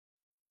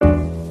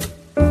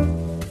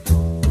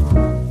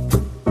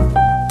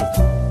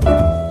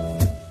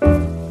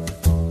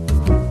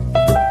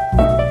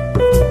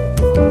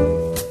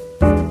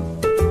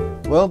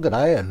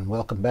g'day and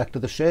welcome back to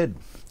the shed.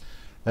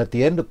 At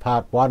the end of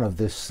part one of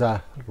this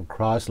little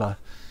Kriesler,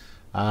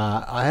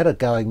 I had it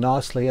going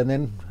nicely and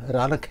then it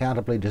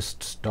unaccountably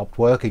just stopped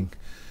working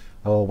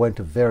or went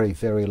to very,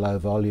 very low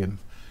volume,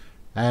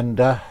 and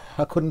I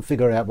couldn't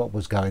figure out what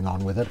was going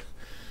on with it.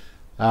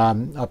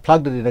 I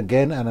plugged it in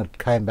again and it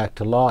came back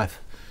to life,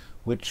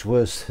 which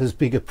was as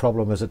big a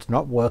problem as it's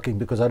not working,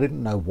 because I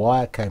didn't know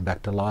why it came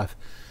back to life.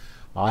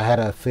 I had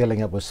a feeling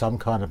it was some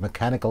kind of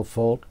mechanical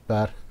fault,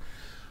 but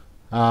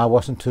I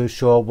wasn't too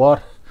sure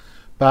what.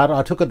 But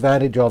I took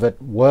advantage of it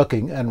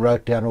working and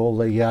wrote down all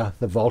the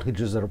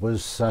voltages that it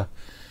was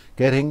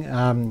getting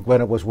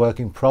when it was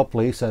working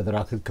properly, so that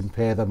I could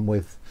compare them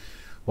with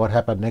what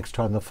happened next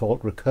time the fault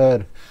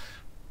recurred.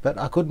 But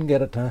I couldn't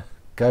get it to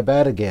go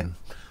bad again.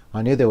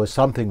 I knew there was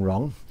something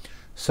wrong,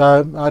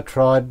 so I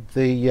tried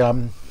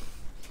the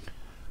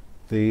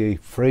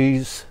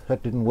freeze.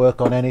 That didn't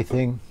work on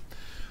anything.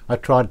 I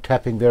tried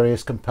tapping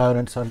various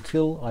components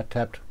until I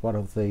tapped one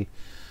of the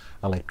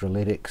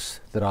electrolytics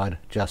that I'd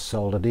just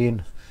soldered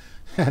in,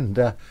 and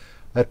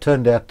it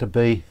turned out to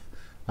be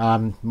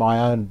my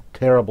own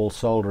terrible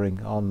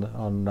soldering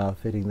on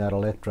fitting that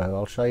electro.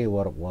 I'll show you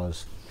what it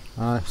was.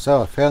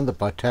 So I found that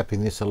by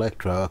tapping this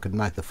electro I could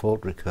make the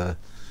fault recur,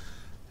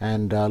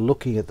 and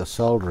looking at the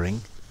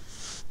soldering,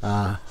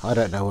 I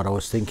don't know what I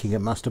was thinking. It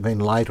must have been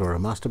late, or it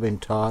must have been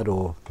tired,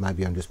 or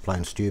maybe I'm just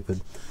plain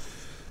stupid.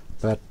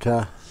 But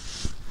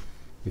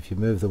if you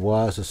move the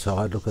wires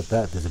aside, look at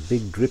that, there's a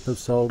big drip of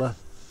solder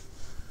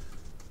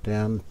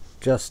down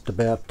just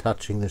about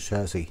touching the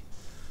chassis.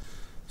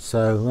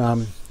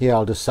 So yeah,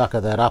 I'll just sucker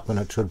that up and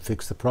it should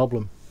fix the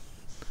problem.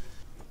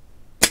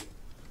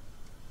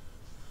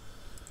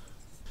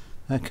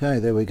 Okay,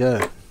 there we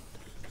go.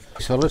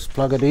 So let's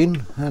plug it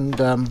in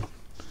and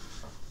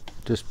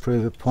just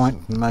prove a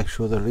point and make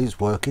sure that it is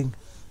working.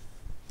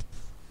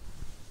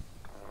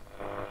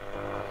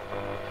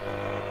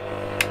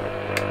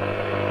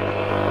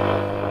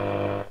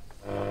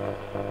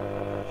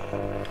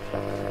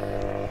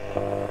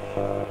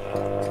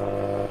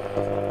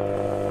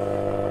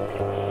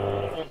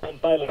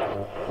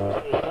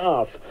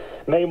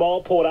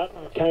 Meanwhile, Porter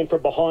came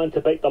from behind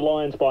to beat the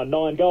Lions by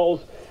 9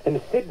 goals,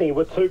 and Sydney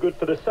were too good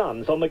for the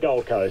Suns on the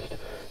Gold Coast.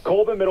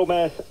 Corbin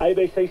Middlemass,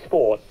 ABC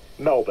Sport,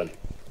 Melbourne.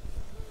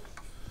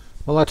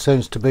 Well, that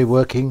seems to be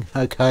working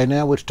okay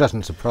now, which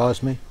doesn't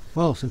surprise me.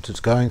 Well, since it's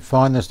going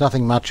fine, there's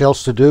nothing much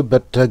else to do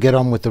but get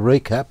on with the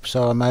recap,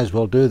 so I may as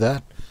well do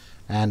that.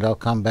 And I'll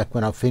come back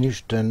when I've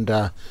finished, and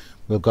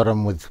we've got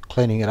on with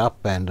cleaning it up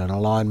and an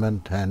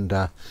alignment and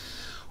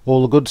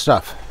all the good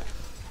stuff.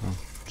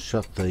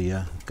 Shut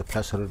the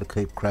capacitor to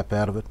keep crap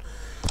out of it.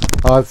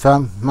 I've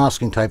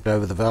masking taped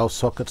over the valve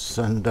sockets,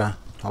 and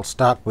I'll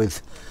start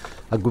with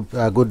a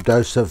good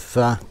dose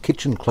of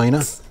kitchen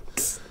cleaner,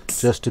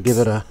 just to give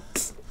it a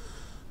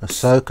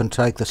soak and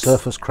take the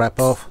surface crap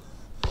off.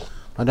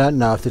 I don't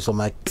know if this will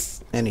make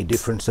any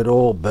difference at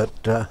all,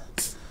 but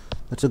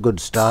it's a good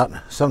start.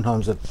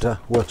 Sometimes it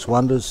works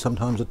wonders,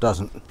 sometimes it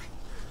doesn't.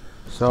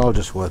 So I'll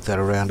just work that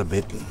around a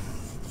bit.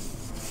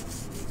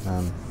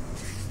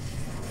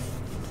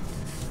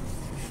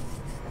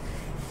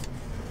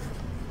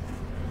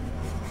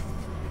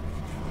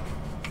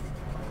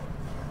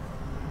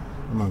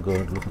 Oh my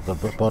god, look at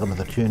the bottom of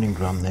the tuning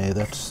drum there,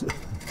 that's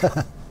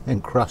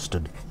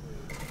encrusted.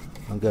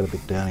 I'll get a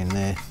bit down in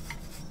there.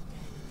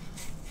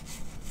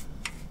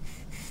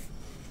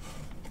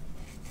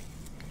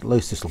 At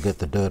least this will get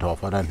the dirt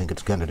off. I don't think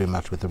it's going to do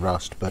much with the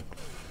rust, but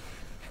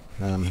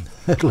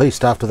at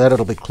least after that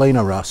it'll be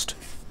cleaner rust.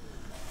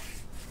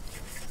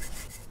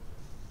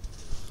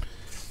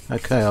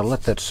 Okay, I'll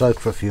let that soak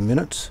for a few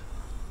minutes.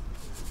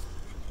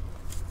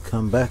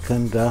 Come back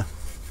and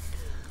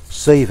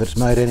see if it's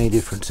made any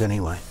difference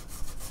anyway.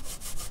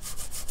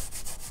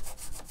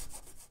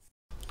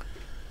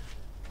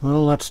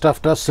 Well, that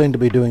stuff does seem to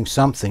be doing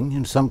something.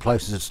 In some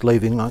places it's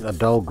leaving like a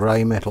dull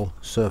grey metal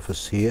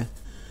surface here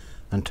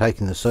and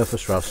taking the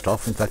surface rust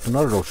off. In fact, I'm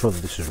not at all sure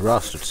that this is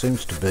rust. It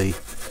seems to be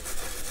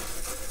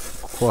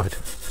quite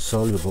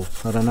soluble.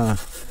 I don't know.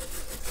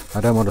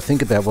 I don't want to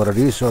think about what it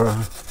is, or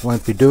I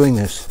won't be doing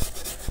this.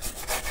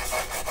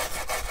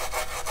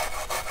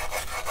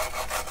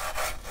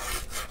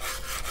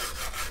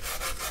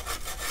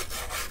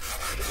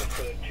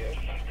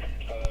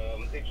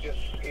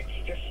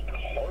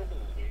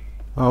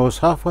 I was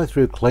halfway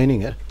through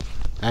cleaning it,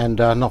 and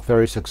not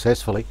very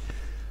successfully,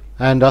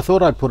 and I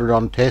thought I'd put it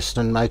on test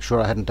and make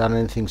sure I hadn't done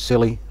anything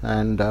silly,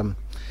 and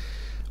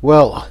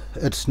well,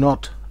 it's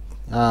not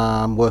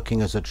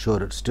working as it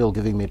should. It's still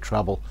giving me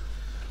trouble.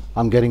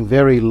 I'm getting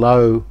very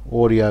low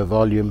audio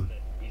volume.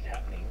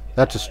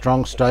 That's a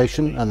strong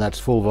station and that's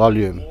full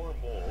volume.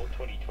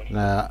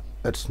 Now,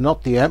 it's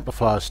not the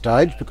amplifier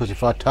stage, because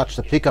if I touch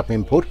the pickup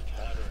input,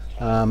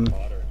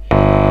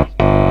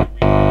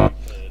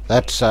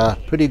 that's a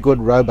pretty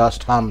good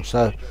robust hum,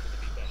 so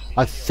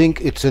I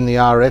think it's in the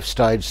RF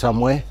stage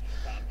somewhere.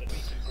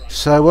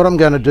 So what I'm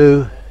going to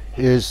do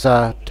is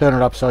turn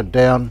it upside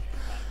down,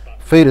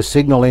 feed a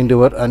signal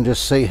into it and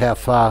just see how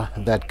far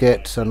that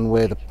gets and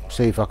where the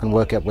see if I can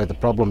work out where the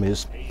problem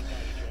is.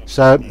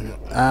 So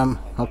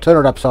I'll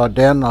turn it upside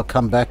down and I'll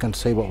come back and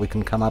see what we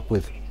can come up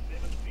with.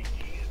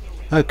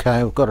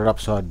 Okay, we've got it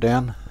upside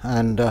down,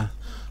 and I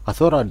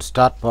thought I'd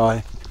start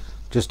by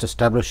just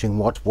establishing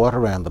what's what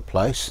around the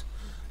place,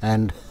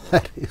 and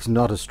that is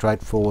not as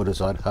straightforward as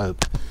I'd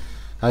hoped.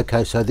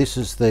 Okay, so this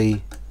is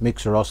the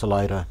mixer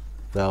oscillator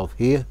valve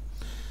here.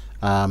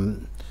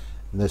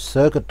 The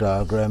circuit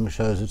diagram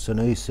shows it's an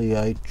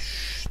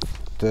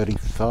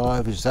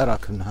ECH35. Is that? I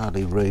can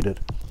hardly read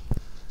it.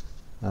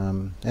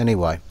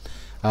 Anyway,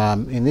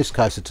 in this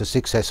case it's a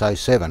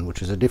 6SA7,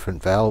 which is a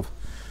different valve.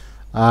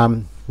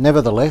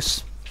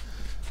 Nevertheless,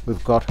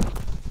 we've got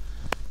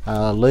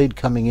a lead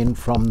coming in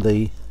from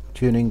the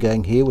tuning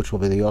gang here, which will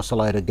be the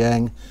oscillator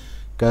gang,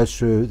 goes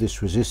through this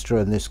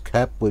resistor and this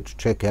cap, which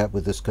check out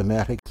with the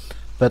schematic.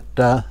 But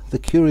the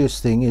curious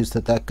thing is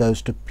that that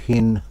goes to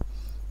pin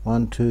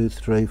 1, 2,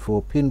 3,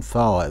 4, pin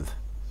 5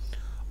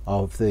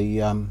 of the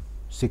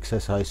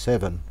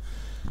 6SA7.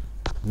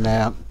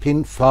 Now,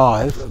 pin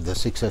 5 of the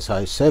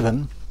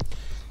 6SA7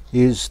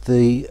 is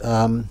the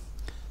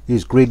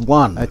is grid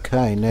 1.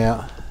 Okay,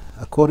 now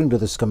according to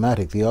the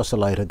schematic, the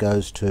oscillator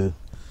goes to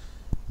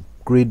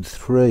grid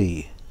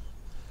 3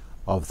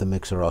 of the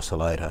mixer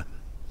oscillator.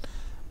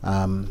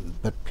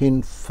 But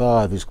pin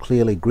 5 is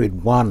clearly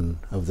grid 1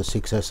 of the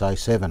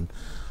 6SA7.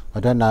 I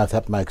don't know if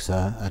that makes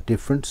a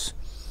difference.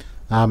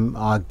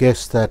 I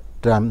guess that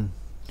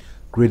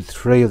grid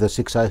 3 of the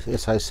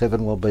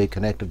 6SA7 will be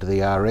connected to the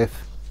RF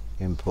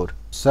input.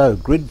 So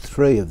grid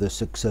 3 of the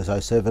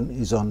 6SA7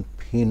 is on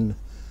pin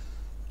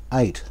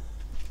 8.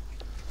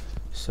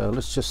 So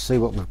let's just see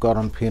what we've got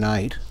on pin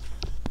 8.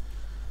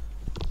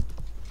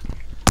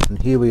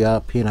 And here we are,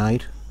 pin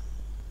 8.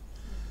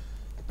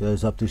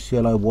 Goes up this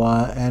yellow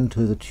wire and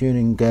to the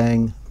tuning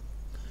gang,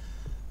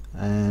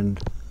 and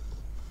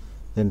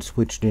then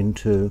switched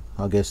into,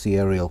 I guess, the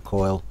aerial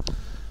coil.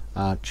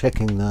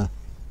 Checking the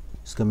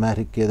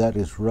schematic, yeah, that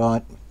is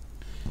right.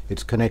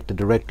 It's connected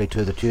directly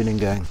to the tuning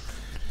gang.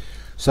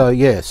 So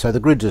yeah, so the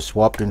grids are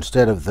swapped.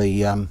 Instead of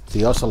the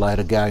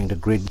oscillator going to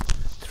grid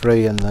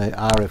 3 and the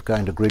RF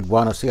going to grid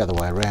 1, it's the other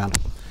way around.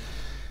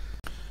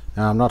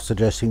 Now, I'm not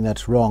suggesting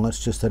that's wrong,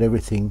 it's just that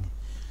everything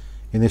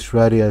in this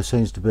radio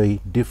seems to be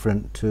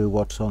different to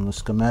what's on the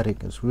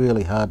schematic. It's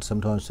really hard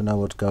sometimes to know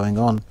what's going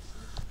on.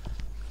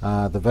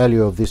 The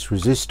value of this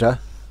resistor,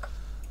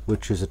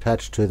 which is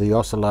attached to the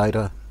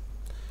oscillator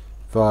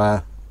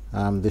via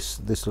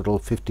this little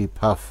 50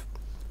 puff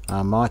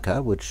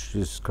mica, which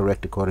is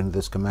correct according to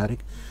the schematic,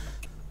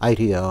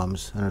 80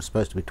 ohms, and it's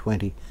supposed to be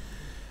 20.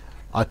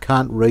 I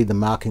can't read the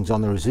markings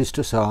on the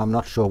resistor, so I'm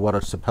not sure what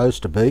it's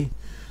supposed to be.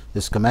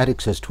 The schematic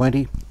says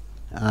 20.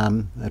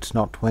 It's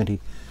not 20.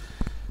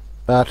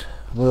 But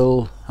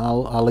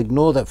I'll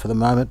ignore that for the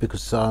moment,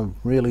 because I'm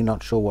really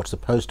not sure what's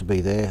supposed to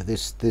be there.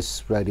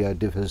 This radio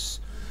differs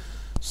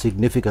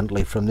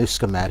significantly from this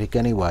schematic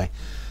anyway.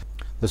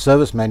 The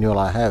service manual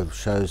I have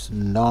shows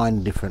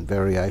 9 different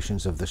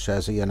variations of the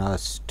chassis, and I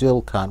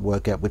still can't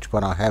work out which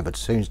one I have. It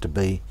seems to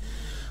be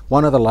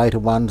one of the later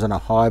ones and a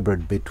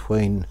hybrid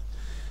between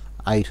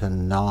 8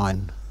 and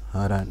 9.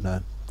 I don't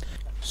know.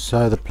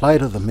 So the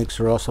plate of the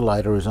mixer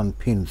oscillator is on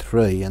pin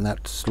 3, and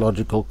that's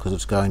logical because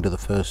it's going to the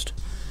first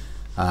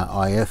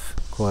IF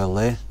coil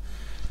there.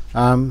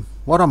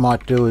 What I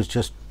might do is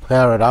just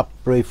power it up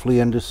briefly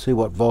and just see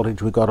what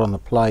voltage we got on the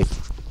plate.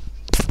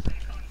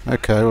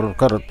 Okay, well, I've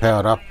got it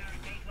powered up.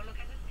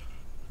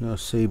 I'll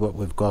see what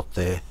we've got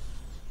there.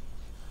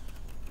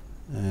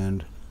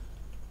 And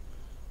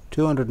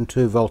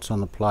 202 volts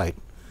on the plate.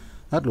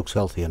 That looks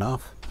healthy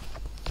enough.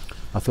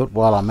 I thought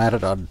while I'm at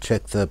it I'd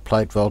check the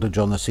plate voltage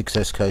on the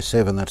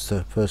 6SK7, that's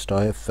the first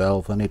IF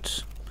valve, and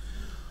it's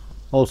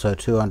also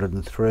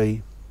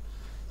 203.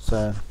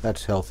 So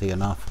that's healthy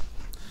enough.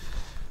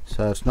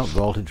 So it's not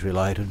voltage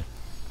related.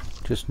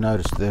 Just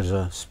noticed there's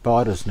a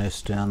spider's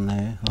nest down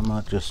there. I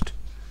might just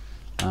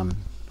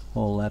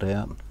haul that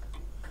out.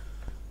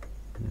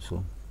 This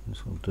will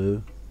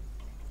do.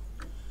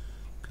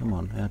 Come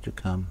on, out you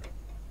come.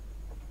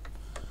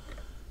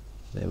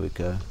 There we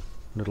go.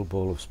 Little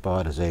ball of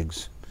spider's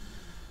eggs.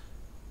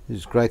 This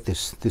is great.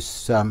 This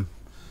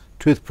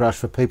toothbrush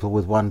for people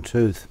with one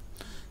tooth.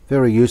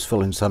 Very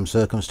useful in some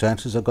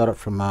circumstances. I got it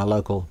from our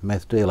local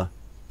meth dealer.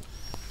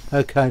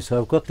 Okay, so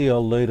I've got the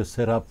old leader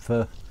set up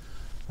for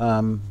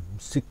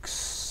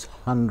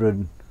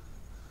 600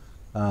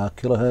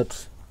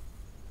 kilohertz,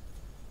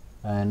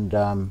 and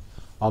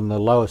on the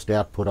lowest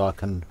output I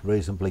can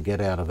reasonably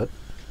get out of it.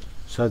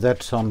 So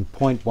that's on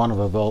 0.1 of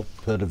a volt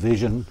per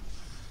division,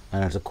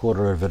 and it's a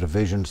quarter of a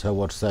division, so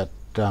what's that,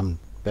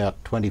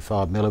 about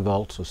 25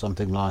 millivolts or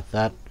something like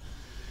that.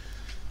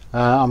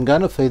 I'm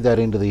going to feed that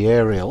into the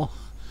aerial.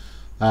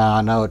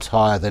 I know it's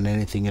higher than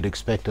anything you'd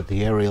expect at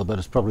the aerial, but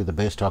it's probably the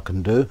best I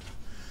can do,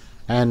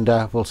 and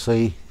we'll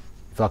see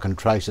if I can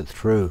trace it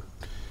through.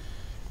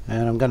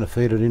 And I'm going to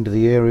feed it into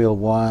the aerial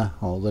wire.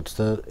 Oh, that's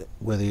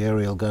where the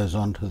aerial goes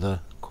onto the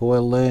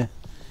coil there.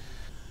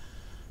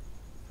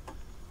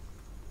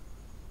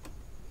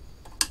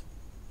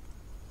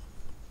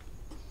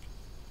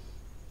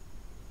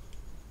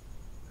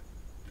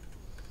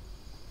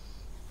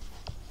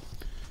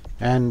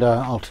 and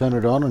I'll turn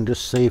it on and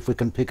just see if we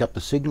can pick up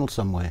the signal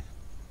somewhere.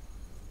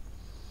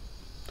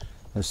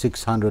 The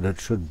 600 it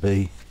should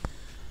be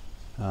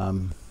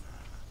along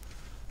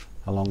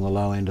the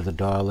low end of the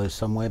dial there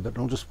somewhere, but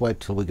I'll just wait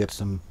till we get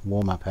some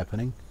warm-up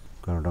happening.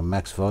 Got it on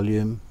max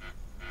volume.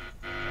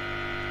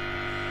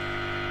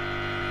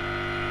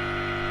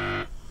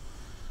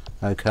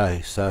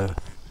 Okay, so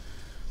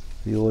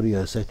the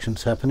audio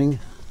section's happening.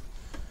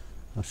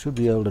 I should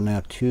be able to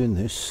now tune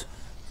this.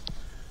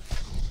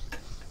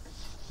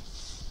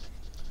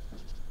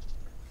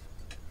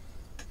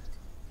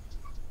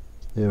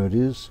 There it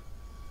is.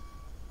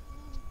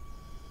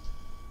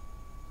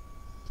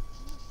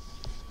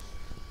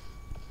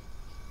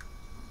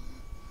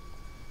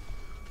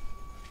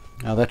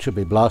 Now that should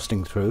be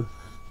blasting through.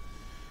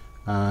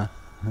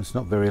 It's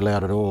not very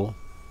loud at all.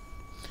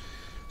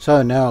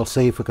 So now I'll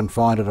see if we can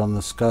find it on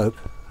the scope,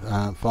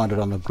 find it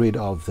on the grid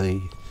of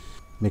the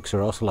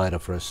mixer oscillator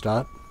for a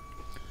start.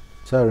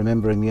 So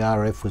remembering the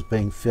RF was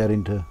being fed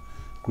into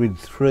grid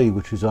 3,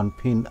 which is on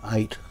pin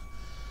 8.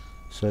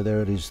 So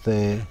there it is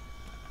there.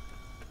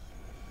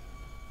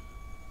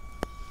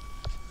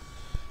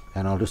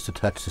 And I'll just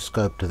attach the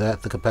scope to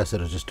that. The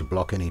capacitor is just to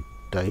block any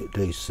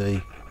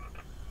DC.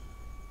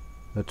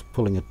 That's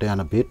pulling it down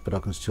a bit, but I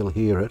can still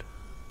hear it.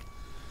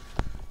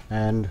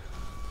 And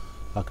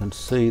I can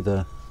see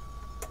the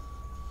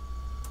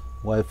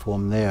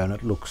waveform there, and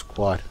it looks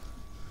quite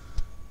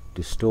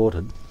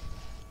distorted.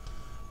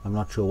 I'm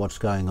not sure what's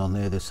going on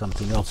there. There's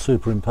something else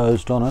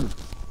superimposed on it.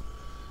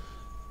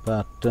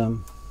 But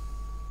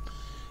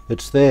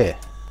it's there.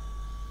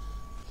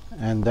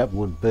 And that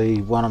would be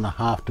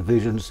 1.5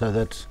 divisions, so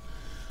that's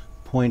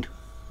 0.1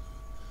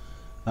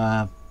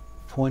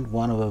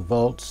 of a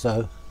volt,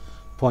 so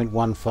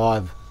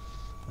 0.15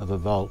 of a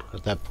volt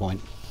at that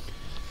point.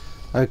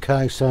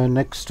 Okay, so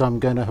next I'm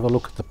going to have a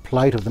look at the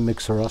plate of the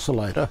mixer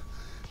oscillator.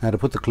 Now to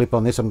put the clip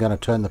on this, I'm going to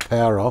turn the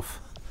power off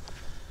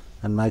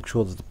and make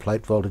sure that the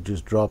plate voltage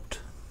is dropped,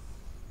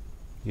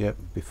 yep,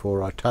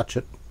 before I touch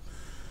it.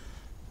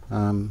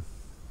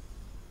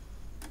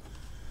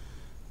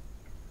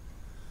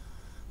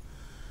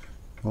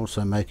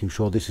 Also making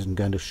sure this isn't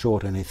going to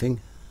short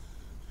anything.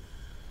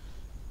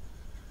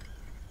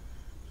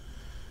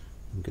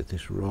 Get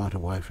this right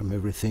away from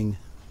everything.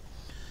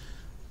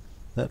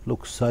 That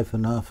looks safe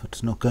enough.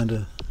 It's not going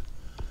to,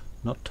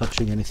 not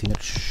touching anything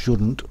it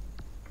shouldn't.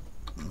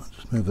 I'll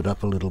just move it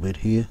up a little bit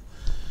here.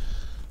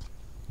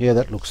 Yeah,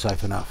 that looks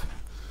safe enough.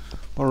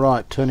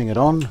 Alright, turning it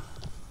on.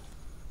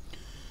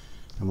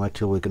 And wait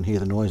till we can hear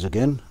the noise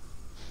again.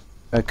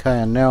 Okay,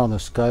 and now on the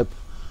scope,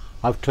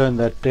 I've turned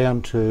that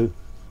down to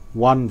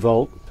 1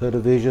 volt per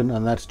division,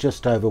 and that's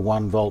just over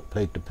 1 volt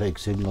peak to peak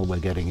signal we're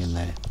getting in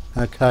there.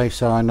 Okay,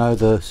 so I know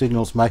the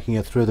signal's making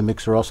it through the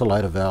mixer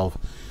oscillator valve.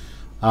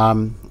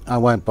 I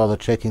won't bother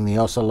checking the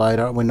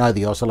oscillator. We know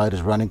the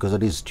oscillator's running because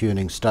it is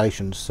tuning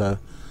stations, so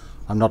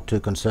I'm not too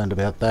concerned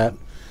about that.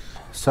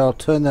 So I'll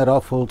turn that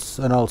off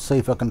and I'll see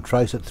if I can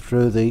trace it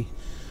through the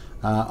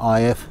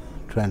IF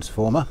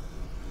transformer.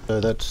 So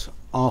that's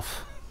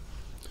off.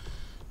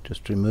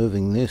 Just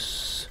removing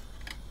this.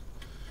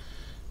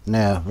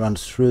 Now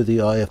runs through the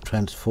IF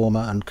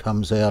transformer and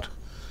comes out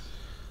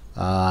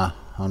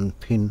on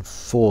pin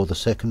 4. The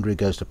secondary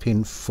goes to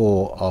pin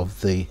 4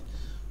 of the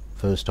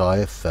first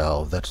IF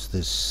valve. That's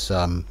this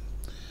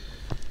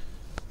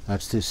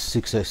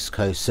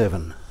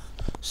 6SK7.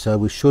 So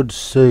we should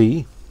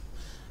see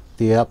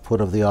the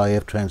output of the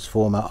IF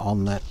transformer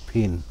on that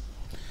pin.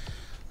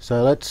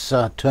 So let's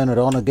turn it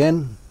on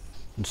again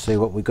and see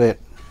what we get.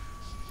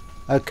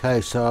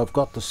 Okay, so I've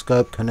got the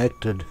scope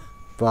connected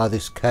via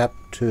this cap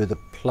to the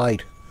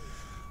plate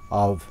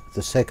of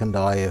the second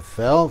IF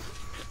valve,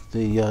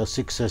 the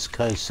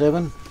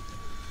 6SK7.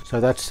 So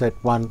that's set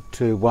 1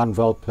 to 1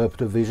 volt per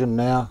division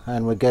now,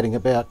 and we're getting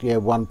about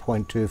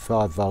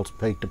 1.25 volts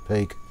peak to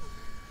peak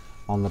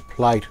on the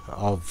plate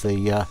of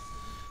the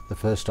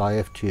first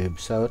IF tube.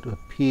 So it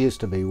appears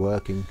to be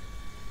working.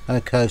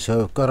 Okay,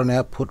 so I've got an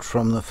output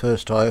from the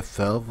first IF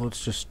valve.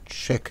 Let's just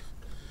check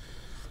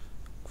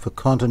for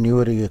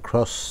continuity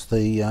across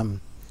the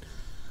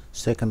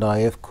second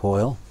IF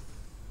coil.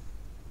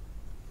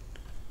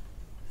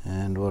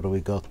 And what do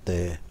we got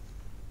there?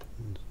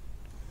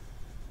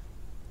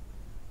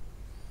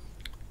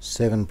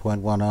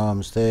 7.1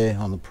 ohms there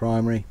on the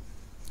primary.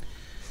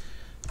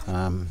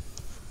 And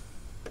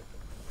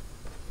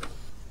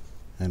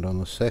on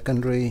the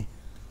secondary,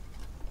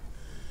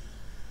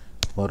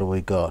 what do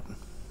we got?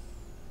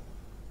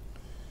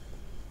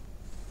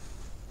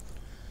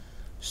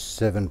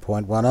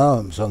 7.1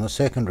 ohms on the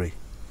secondary.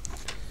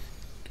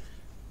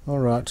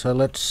 Alright, so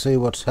let's see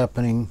what's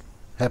happening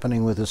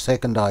with the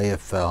second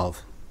IF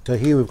valve. So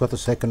here we've got the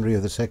secondary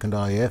of the second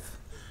IF,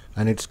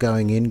 and it's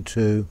going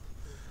into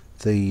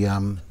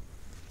the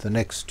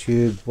next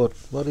tube.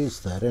 What is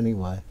that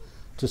anyway?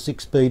 It's a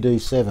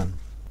 6BD7.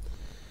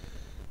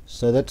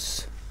 So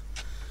that's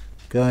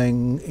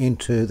going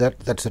into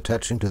that's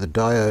attaching to the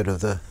diode of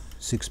the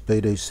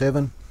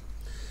 6BD7.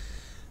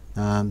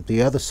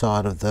 The other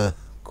side of the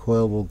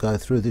coil will go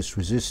through this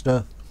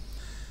resistor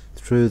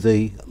through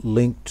the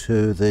link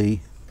to the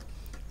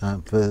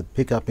for the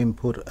pickup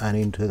input and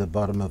into the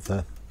bottom of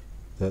the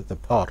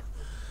pot.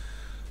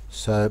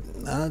 So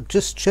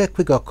just check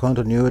we got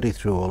continuity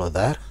through all of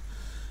that.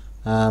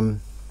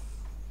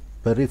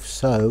 But if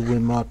so, we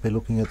might be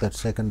looking at that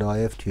second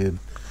IF tube.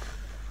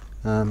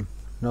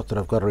 Not that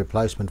I've got a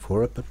replacement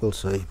for it, but we'll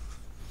see.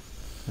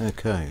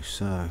 Okay,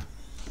 so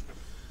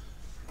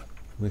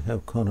we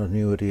have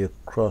continuity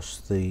across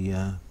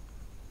the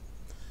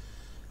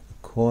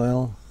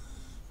coil.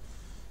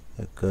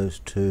 That goes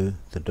to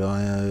the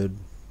diode.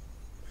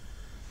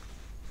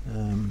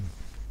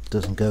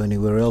 Doesn't go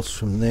anywhere else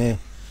from there.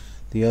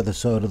 The other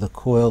side of the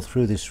coil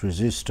through this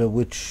resistor,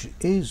 which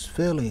is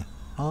fairly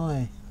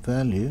high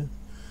value.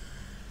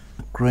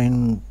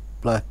 Green,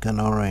 black and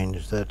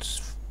orange,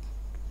 that's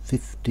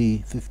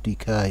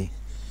 50k.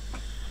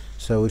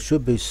 So we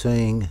should be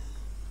seeing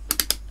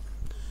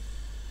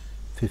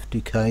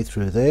 50k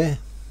through there.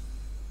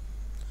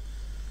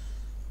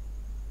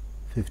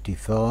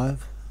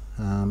 55.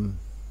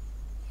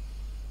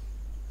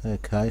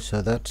 Okay,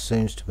 so that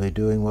seems to be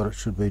doing what it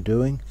should be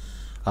doing.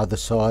 Other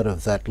side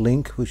of that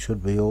link we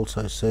should be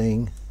also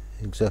seeing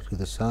exactly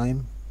the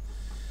same.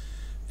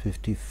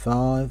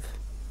 55.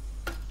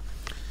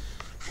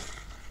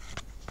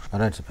 I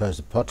don't suppose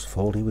the pot's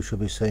faulty, we should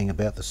be seeing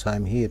about the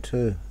same here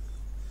too.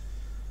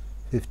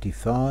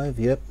 55,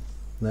 yep,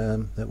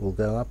 that will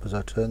go up as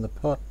I turn the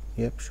pot,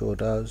 yep, sure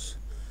does.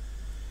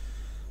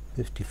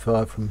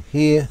 55 from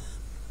here,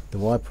 the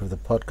wiper of the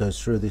pot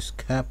goes through this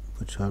cap,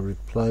 which I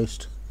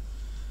replaced,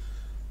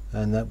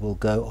 and that will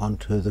go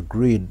onto the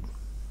grid.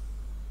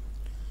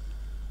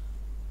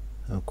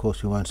 Of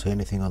course we won't see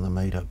anything on the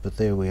meter, but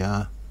there we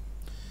are.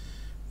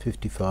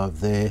 55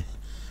 there.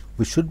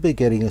 We should be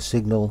getting a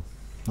signal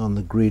on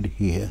the grid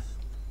here.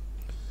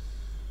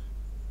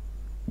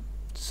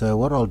 So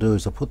what I'll do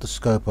is I'll put the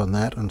scope on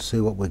that and see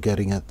what we're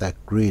getting at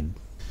that grid.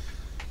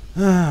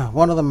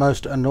 One of the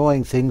most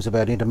annoying things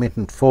about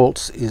intermittent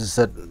faults is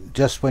that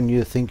just when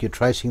you think you're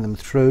tracing them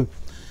through,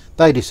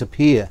 they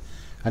disappear,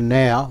 and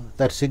now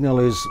that signal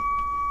is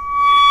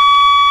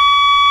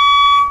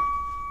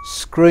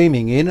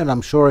screaming in, and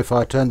I'm sure if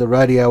I turned the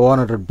radio on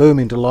it would boom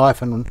into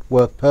life and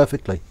work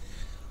perfectly.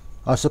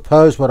 I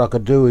suppose what I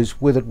could do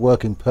is, with it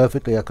working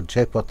perfectly, I could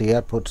check what the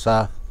outputs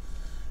are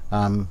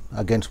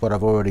against what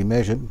I've already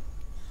measured.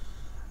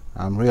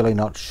 I'm really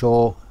not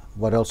sure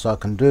what else I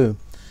can do,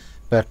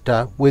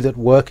 but with it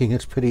working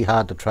it's pretty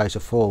hard to trace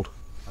a fault.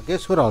 I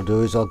guess what I'll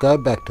do is I'll go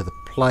back to the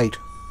plate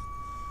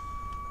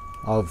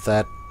of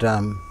that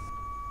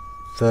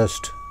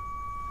first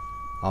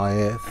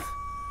IF.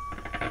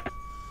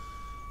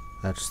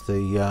 That's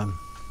the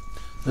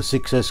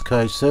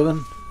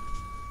 6SK7.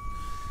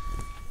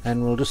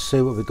 And we'll just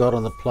see what we got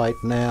on the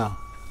plate now.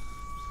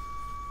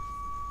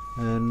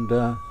 And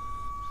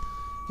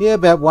yeah,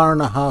 about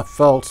 1.5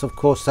 volts. Of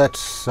course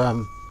that's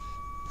no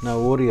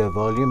audio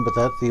volume,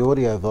 but the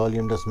audio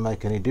volume doesn't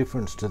make any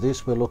difference to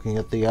this. We're looking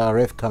at the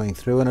RF coming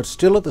through, and it's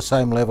still at the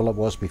same level it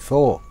was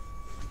before.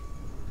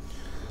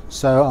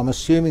 So I'm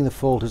assuming the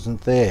fault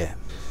isn't there.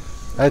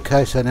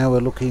 Okay, so now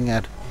we're looking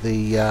at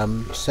the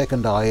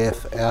second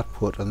IF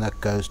output, and that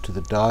goes to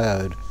the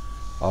diode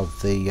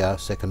of the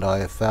second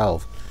IF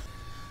valve.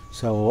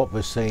 So what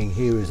we're seeing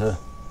here is a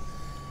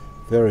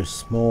very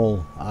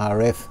small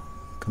RF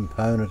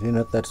component in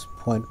it. That's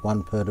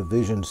 0.1 per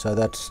division, so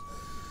that's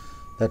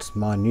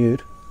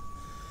minute,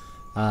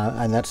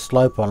 and that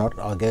slope on it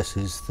I guess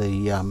is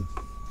the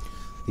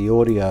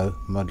audio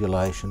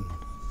modulation.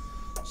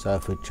 So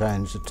if we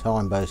change the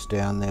time base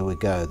down, there we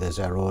go, there's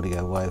our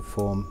audio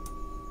waveform.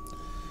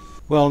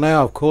 Well,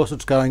 now of course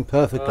it's going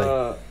perfectly.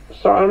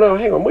 Sorry, no,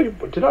 hang on,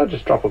 did I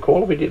just drop a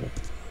call? We didn't.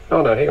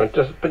 Oh no, hang on,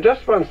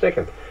 just 1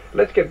 second.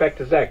 Let's get back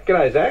to Zach.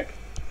 G'day, Zach.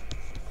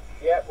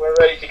 Yeah, we're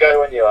ready to go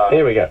when you are.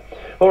 Here we go.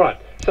 All right.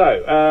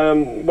 So,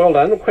 well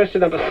done.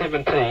 Question number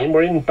 17.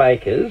 We're in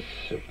Baker's.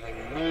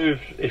 Move,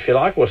 if you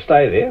like, we'll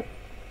stay there.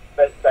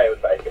 Let's stay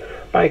with Baker's.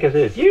 Baker's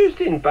is used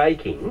in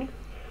baking.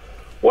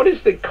 What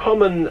is the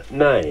common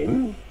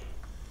name?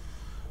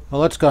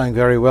 Well, that's going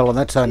very well, and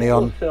that's only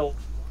on a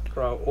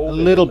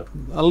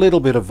little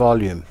bit of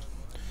volume.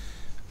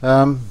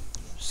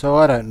 So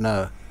I don't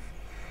know.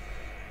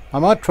 I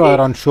might try it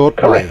on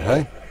shortwave,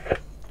 hey?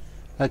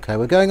 Okay,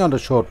 we're going on to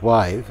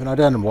shortwave, and I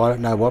don't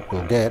know what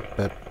we'll get,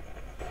 but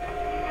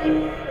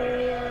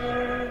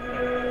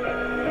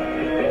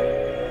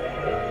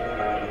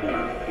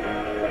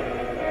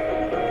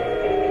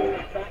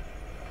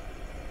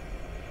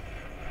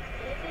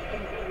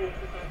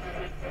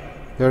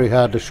very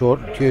hard to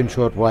tune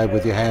shortwave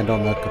with your hand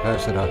on the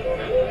capacitor.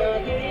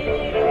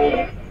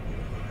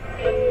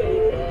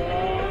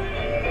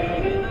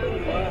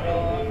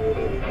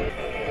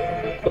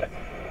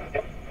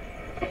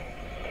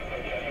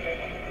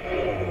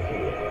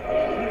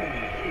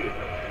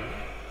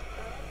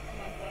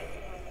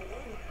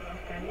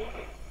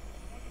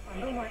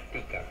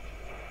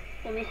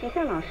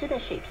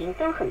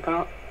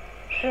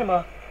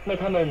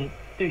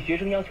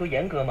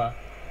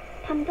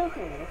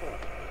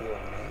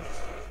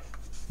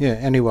 Yeah,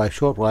 anyway,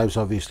 shortwave's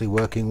obviously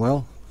working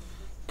well.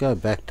 Go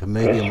back to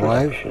medium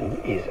wave.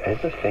 Is as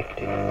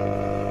effective. In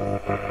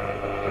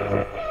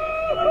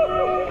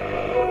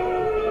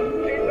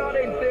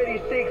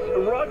 1936,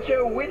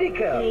 Roger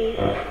Whittaker.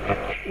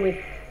 With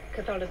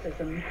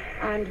Catholicism,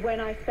 and when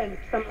I spent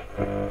some...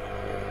 Come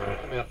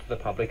out to the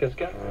public as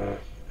go.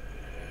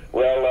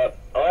 Well,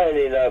 I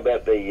only know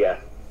about the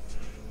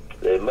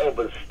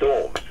Melbourne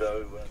storm,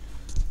 so...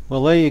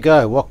 Well, there you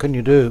go. What can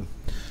you do?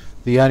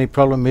 The only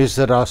problem is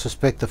that I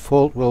suspect the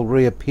fault will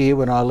reappear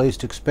when I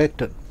least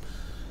expect it.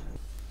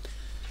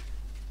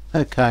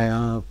 Okay,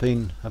 I've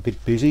been a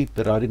bit busy,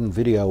 but I didn't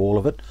video all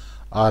of it.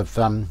 I've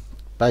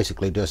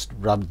basically just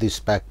rubbed this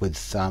back with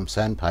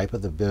sandpaper,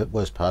 the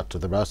worst parts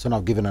of the rust, and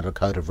I've given it a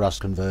coat of rust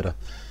converter.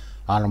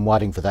 And I'm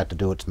waiting for that to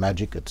do its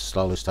magic. It's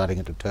slowly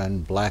starting to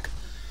turn black,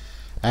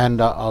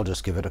 and I'll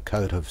just give it a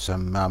coat of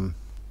some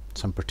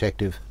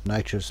protective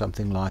nature,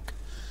 something like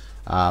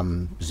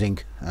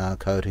zinc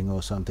coating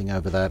or something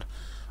over that.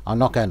 I'm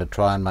not going to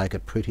try and make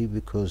it pretty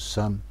because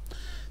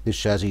this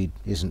chassis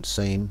isn't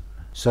seen,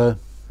 so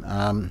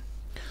I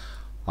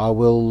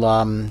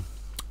will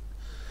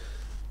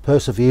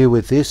persevere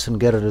with this and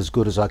get it as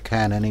good as I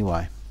can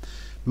anyway.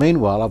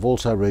 Meanwhile, I've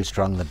also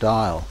restrung the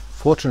dial.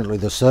 Fortunately,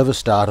 the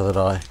service data that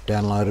I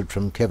downloaded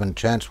from Kevin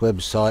Chant's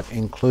website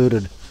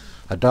included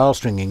a dial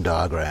stringing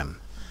diagram,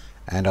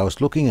 and I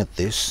was looking at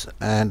this,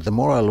 and the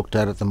more I looked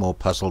at it, the more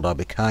puzzled I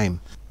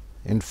became.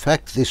 In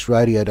fact, this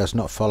radio does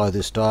not follow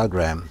this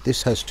diagram.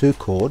 This has two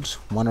cords,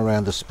 one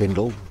around the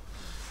spindle,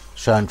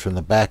 shown from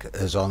the back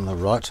as on the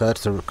right, so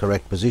that's the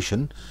correct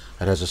position.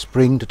 It has a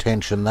spring to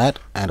tension that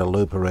and a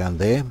loop around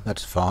there,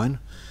 that's fine.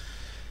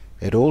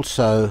 It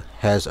also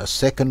has a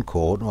second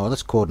cord, well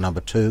that's cord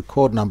number 2.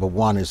 Cord number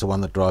 1 is the one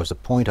that drives the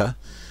pointer,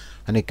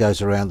 and it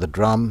goes around the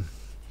drum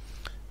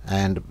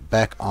and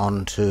back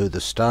onto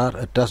the start.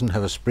 It doesn't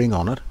have a spring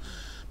on it,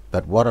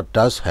 but what it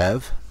does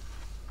have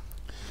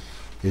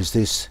is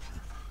this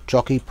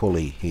jockey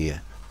pulley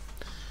here,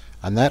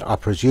 and that I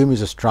presume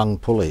is a sprung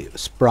pulley.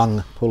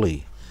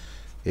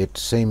 It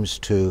seems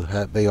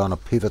to be on a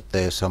pivot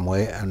there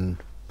somewhere and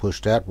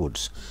pushed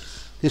outwards.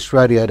 This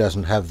radio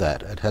doesn't have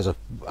that. It has a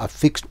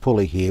fixed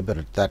pulley here,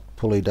 but that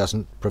pulley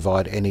doesn't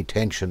provide any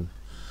tension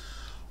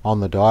on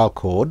the dial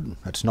cord.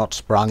 It's not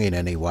sprung in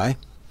any way.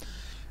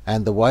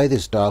 And the way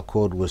this dial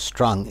cord was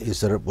strung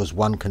is that it was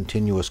one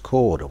continuous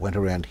cord. It went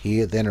around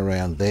here, then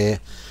around there,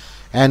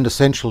 and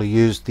essentially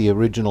used the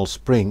original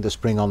spring, the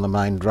spring on the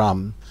main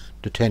drum,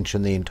 to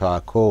tension the entire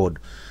cord,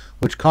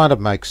 which kind of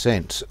makes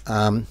sense.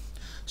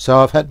 So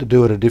I've had to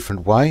do it a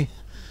different way,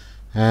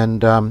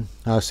 and I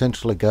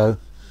essentially go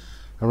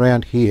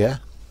around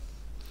here,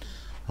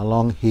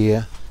 along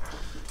here,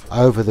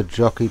 over the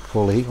jockey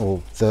pulley,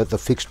 or the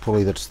fixed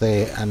pulley that's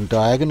there, and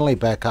diagonally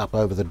back up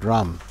over the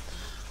drum.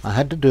 I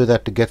had to do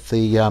that to get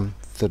the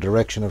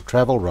direction of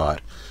travel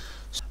right.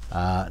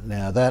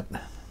 Now that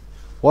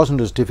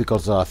wasn't as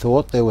difficult as I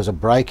thought. There was a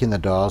break in the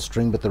dial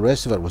string, but the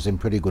rest of it was in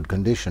pretty good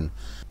condition.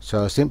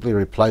 So I simply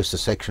replaced the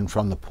section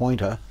from the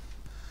pointer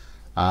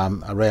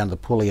around the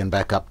pulley and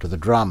back up to the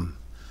drum.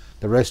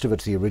 The rest of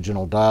it's the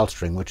original dial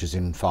string, which is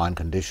in fine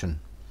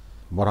condition.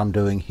 What I'm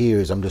doing here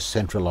is I'm just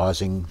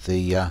centralizing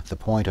the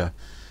pointer,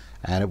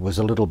 and it was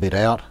a little bit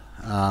out,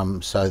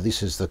 so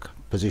this is the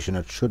position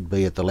it should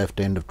be at the left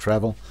end of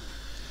travel.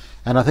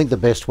 And I think the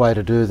best way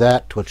to do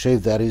that, to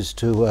achieve that, is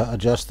to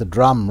adjust the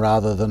drum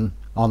rather than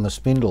on the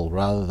spindle,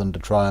 rather than to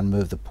try and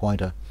move the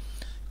pointer,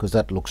 because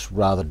that looks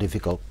rather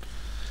difficult.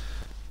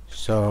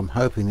 So I'm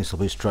hoping this will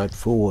be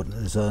straightforward.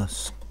 There's a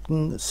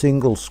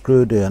single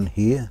screw down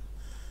here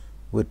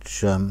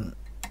which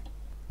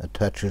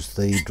attaches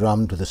the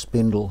drum to the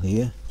spindle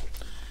here.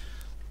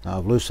 Now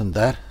I've loosened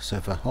that, so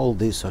if I hold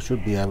this I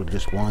should be able to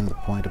just wind the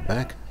pointer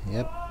back,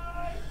 yep,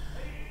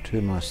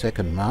 to my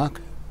second mark.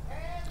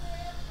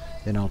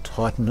 Then I'll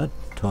tighten it,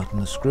 tighten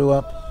the screw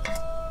up.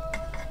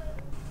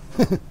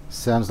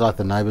 Sounds like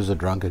the neighbours are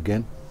drunk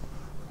again.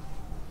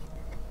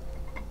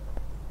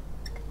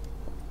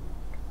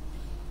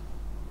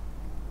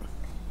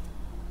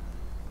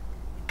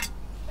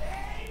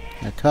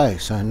 Okay,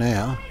 so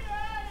now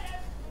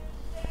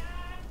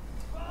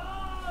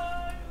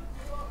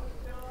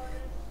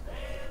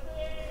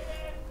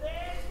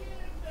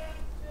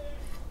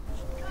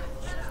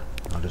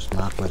I'll just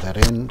mark where that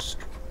ends.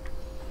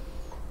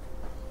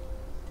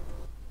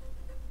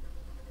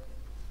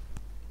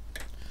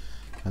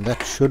 And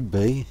that should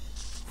be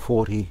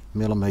 40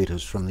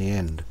 millimeters from the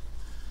end.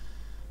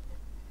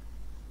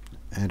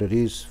 And it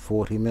is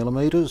 40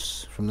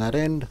 millimeters from that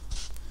end.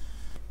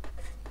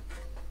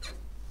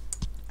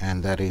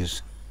 And that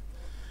is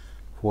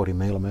 40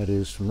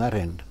 millimeters from that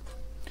end.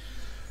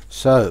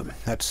 So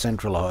that's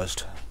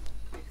centralized.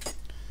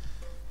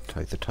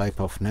 Take the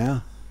tape off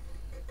now.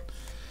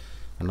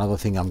 Another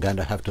thing I'm going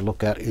to have to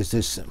look at is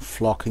this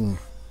flocking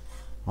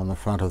on the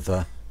front of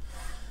the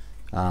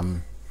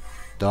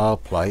dial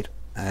plate,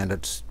 and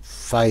it's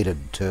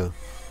faded to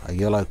a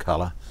yellow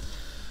colour.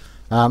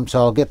 So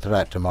I'll get to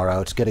that tomorrow.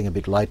 It's getting a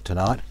bit late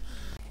tonight.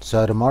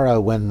 So tomorrow,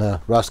 when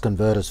the rust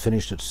converter's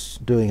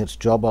finished doing its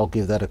job, I'll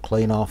give that a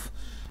clean off,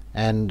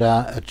 and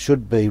it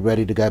should be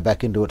ready to go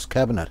back into its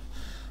cabinet.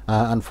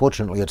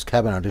 Unfortunately, its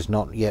cabinet is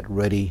not yet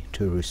ready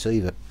to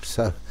receive it,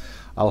 so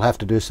I'll have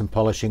to do some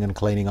polishing and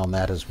cleaning on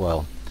that as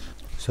well.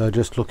 So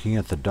just looking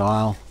at the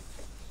dial,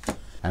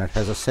 and it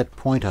has a set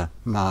pointer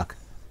mark.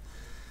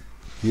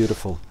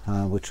 Beautiful,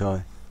 which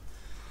I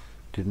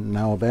didn't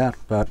know about,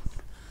 but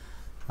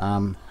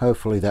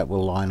hopefully that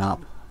will line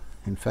up.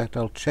 In fact,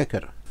 I'll check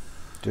it.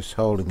 Just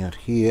holding it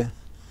here,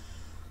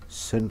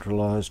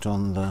 centralized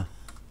on the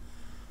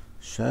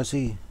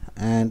chassis,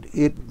 and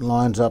it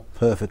lines up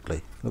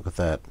perfectly. Look at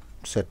that,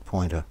 set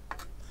pointer.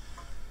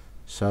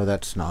 So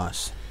that's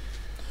nice.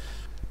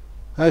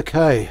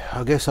 Okay,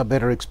 I guess I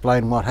better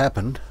explain what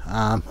happened.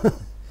 I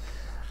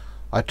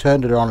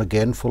turned it on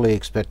again, fully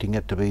expecting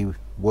it to be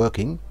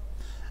working,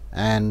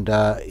 and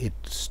it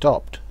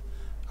stopped.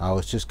 I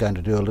was just going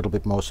to do a little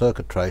bit more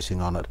circuit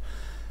tracing on it.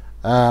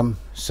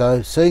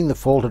 So seeing the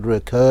fault had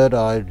recurred,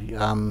 I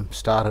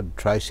started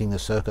tracing the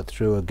circuit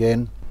through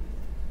again.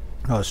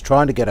 I was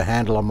trying to get a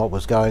handle on what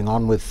was going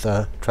on with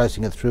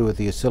tracing it through with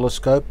the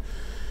oscilloscope,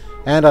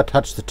 and I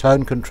touched the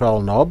tone control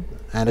knob,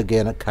 and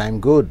again it came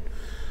good.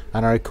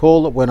 And I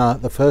recall that when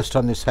the first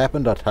time this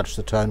happened, I touched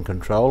the tone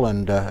control,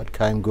 and it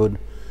came good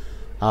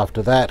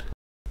after that.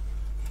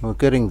 We're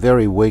getting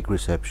very weak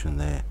reception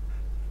there.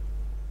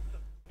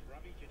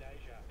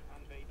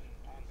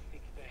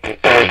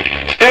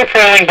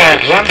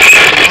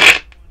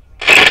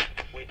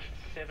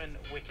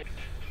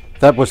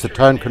 That was the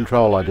tone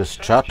control I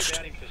just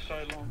touched.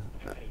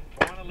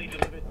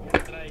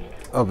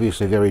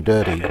 Obviously very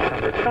dirty.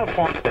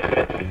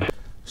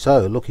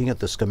 So, looking at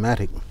the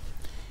schematic,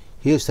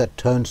 here's that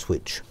tone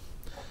switch.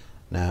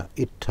 Now,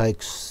 it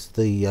takes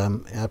the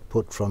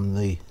output from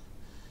the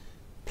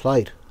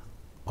plate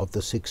of the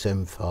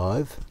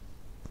 6M5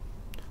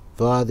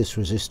 via this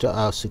resistor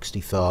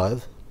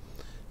R65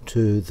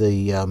 to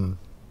the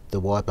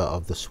wiper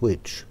of the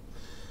switch,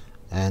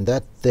 and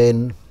that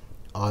then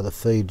either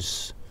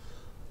feeds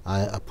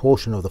a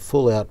portion of the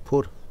full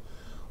output,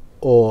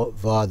 or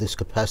via this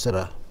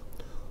capacitor,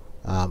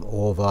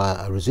 or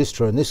via a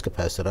resistor in this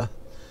capacitor,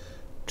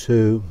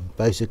 to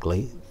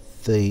basically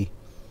the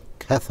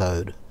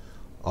cathode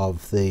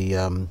of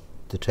the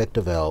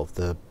detector valve,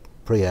 the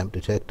preamp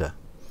detector.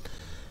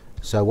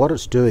 So what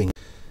it's doing,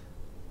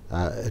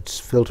 it's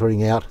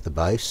filtering out the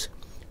bass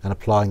and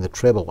applying the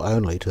treble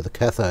only to the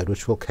cathode,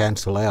 which will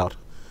cancel out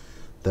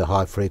the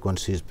high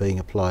frequencies being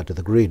applied to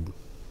the grid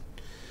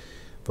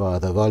via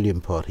the volume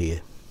pot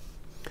here.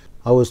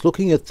 I was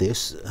looking at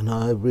this and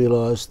I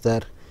realised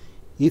that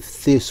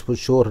if this was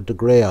shorted to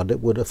ground,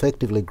 it would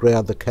effectively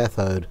ground the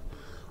cathode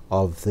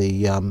of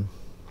the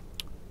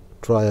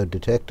triode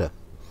detector,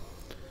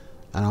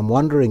 and I'm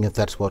wondering if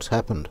that's what's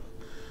happened.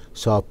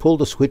 So I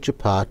pulled the switch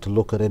apart to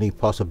look at any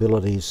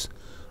possibilities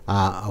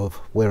of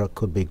where it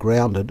could be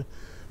grounded.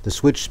 The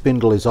switch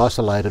spindle is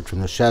isolated from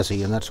the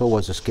chassis, and that's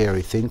always a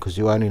scary thing, because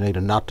you only need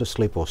a nut to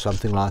slip or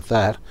something like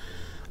that,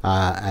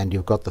 and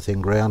you've got the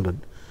thing grounded.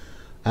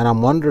 And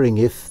I'm wondering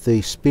if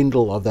the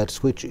spindle of that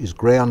switch is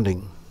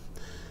grounding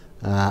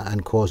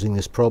and causing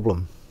this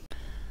problem.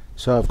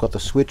 So I've got the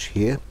switch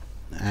here,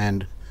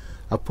 and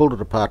I've pulled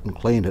it apart and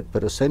cleaned it,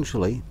 but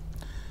essentially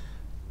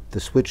the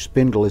switch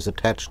spindle is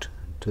attached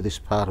to this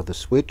part of the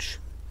switch,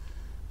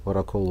 what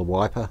I call the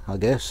wiper, I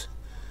guess,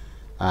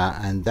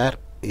 and that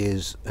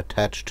is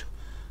attached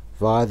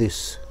via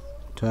this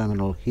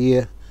terminal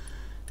here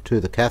to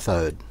the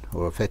cathode,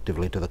 or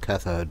effectively to the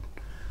cathode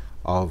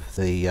of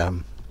the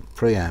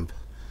preamp.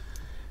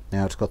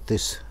 Now it's got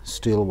this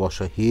steel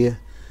washer here,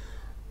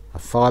 a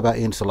fibre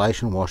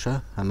insulation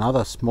washer,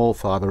 another small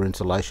fibre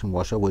insulation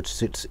washer which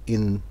sits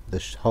in the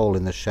hole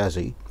in the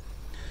chassis.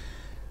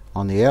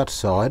 On the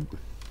outside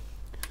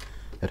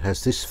it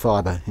has this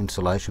fibre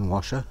insulation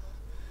washer,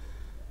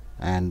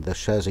 and the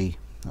chassis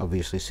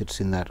obviously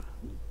sits in that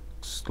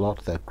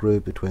slot, that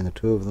groove between the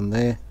two of them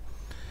there.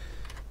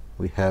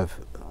 We have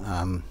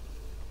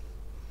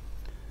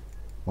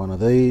one of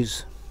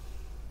these,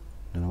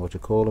 don't know what you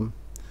call them,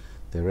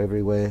 they're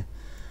everywhere,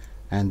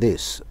 and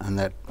this, and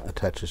that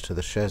attaches to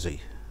the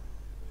chassis.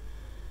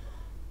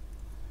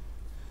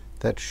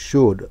 That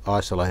should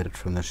isolate it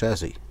from the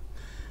chassis,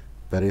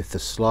 but if the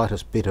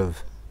slightest bit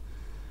of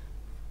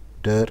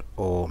dirt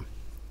or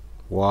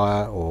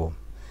wire or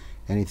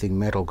anything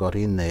metal got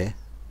in there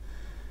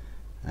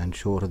and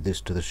shorted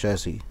this to the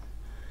chassis,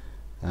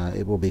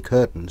 it will be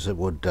curtains. It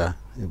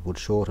would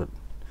short it.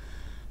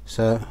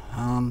 So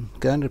I'm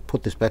going to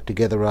put this back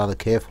together rather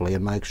carefully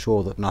and make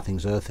sure that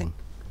nothing's earthing.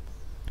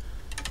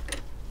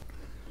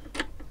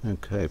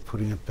 Okay,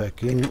 putting it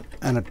back in,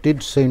 and it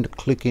did seem to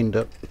click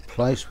into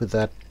place with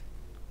that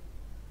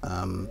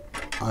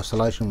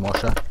isolation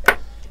washer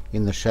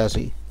in the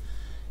chassis.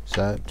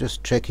 So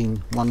just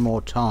checking one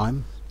more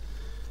time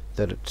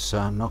that it's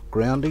not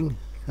grounding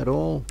at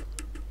all,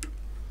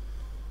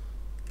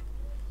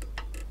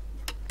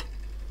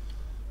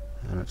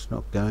 and it's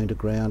not going to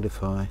ground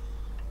if I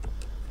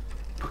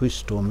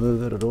twist or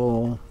move it at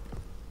all.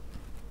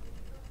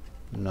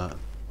 No,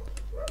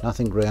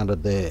 nothing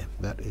grounded there.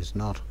 That is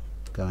not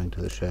going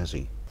to the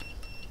chassis.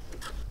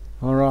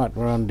 Alright,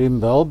 we're on dim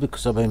bulb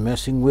because I've been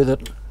messing with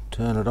it.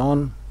 Turn it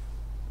on,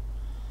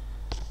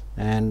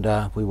 and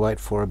we wait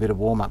for a bit of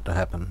warm up to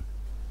happen.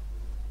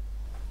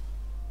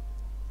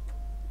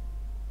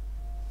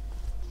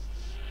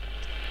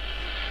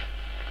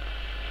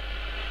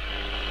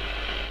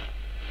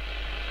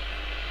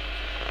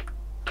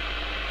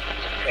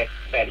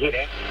 Bad hit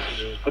out.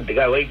 It was good to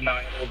go, even though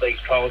I had all these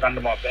trials under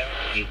my belt.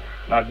 And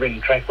I'd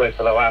ridden track work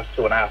for the last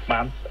 2.5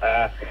 months.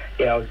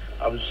 Yeah,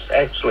 I was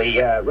actually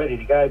ready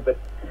to go, but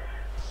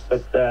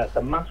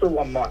the muscle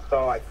on my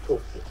thigh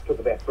took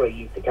about 3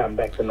 years to come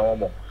back to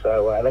normal.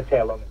 So that's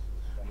how long.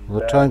 Well,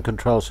 the tone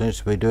control seems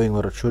to be doing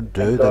what it should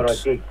do. That's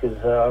I did, because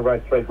I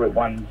rode 3 Group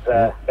 1s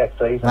that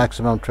season.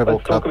 Maximum treble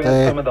Let's cut talk about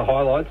there. some of the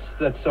highlights.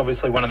 That's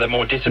obviously one of the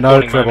more No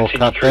disappointing treble moments in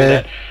cut your career.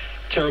 there. That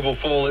terrible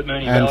fall at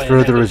Mooney And Valley.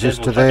 through the as I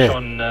said, resistor we'll there. touch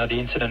on the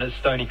incident at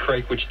Stony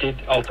Creek, which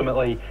did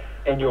ultimately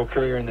end your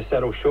career in the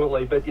saddle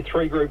shortly. But your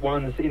 3 Group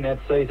 1s in that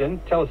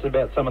season, tell us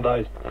about some of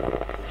those.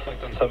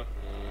 Reflect on some.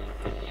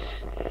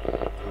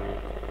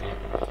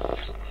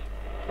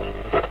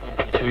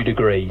 2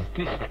 degrees.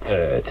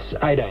 It's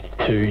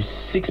 882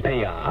 6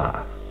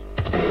 PR.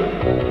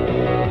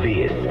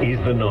 This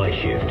is The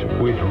Night Shift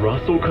with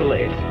Russell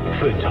Collette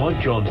for Todd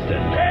Johnston.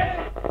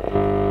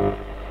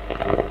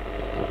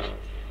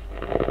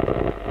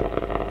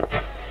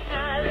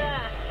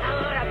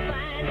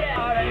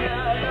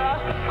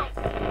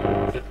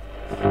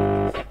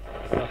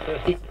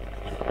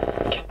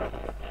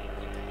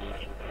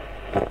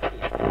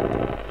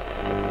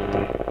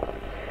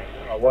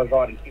 I was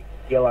riding 50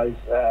 kilos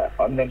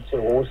on them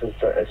 2 horses,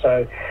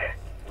 so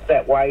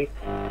that way.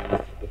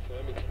 The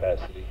firming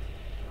capacity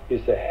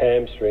is the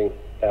hamstring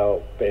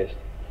our best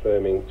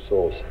firming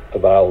source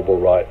available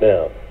right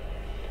now.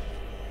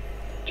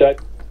 Jake?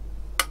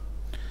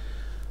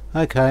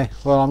 Okay,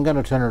 well, I'm going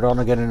to turn it on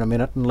again in a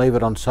minute and leave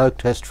it on soak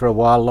test for a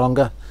while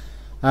longer.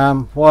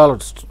 While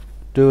it's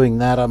doing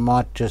that, I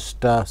might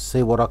just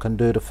see what I can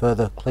do to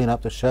further clean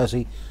up the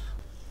chassis.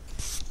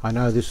 I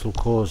know this will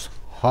cause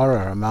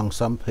horror among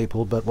some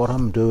people, but what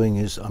I'm doing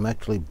is I'm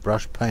actually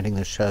brush painting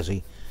the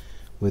chassis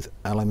with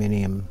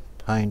aluminium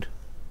paint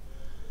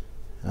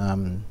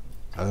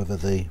over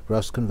the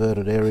rust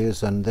converted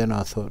areas, and then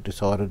I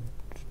decided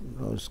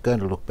it was going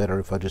to look better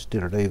if I just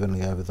did it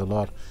evenly over the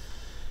lot.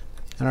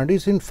 And it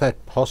is in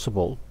fact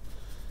possible,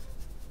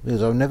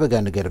 because I'm never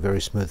going to get a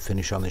very smooth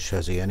finish on this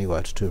chassis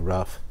anyway, it's too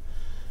rough,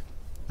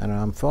 and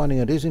I'm finding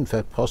it is in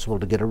fact possible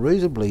to get a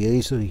reasonably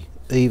easy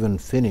even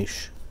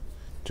finish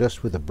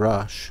just with a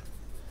brush,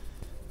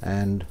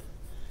 and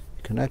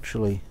you can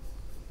actually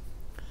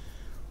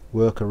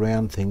work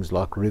around things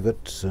like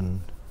rivets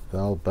and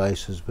valve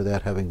bases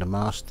without having to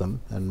mask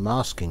them, and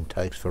masking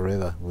takes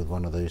forever with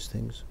one of these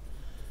things.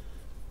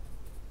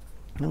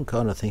 I'm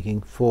kind of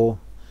thinking for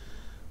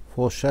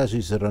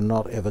chassis that are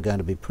not ever going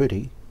to be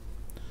pretty,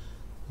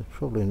 it's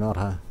probably not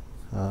a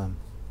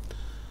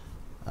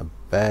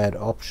bad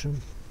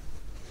option.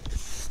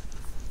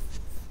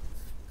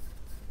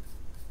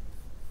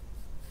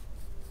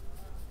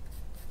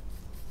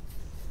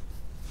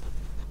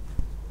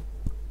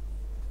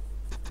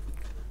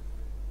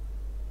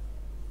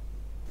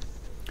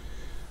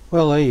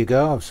 Well, there you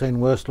go. I've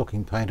seen worse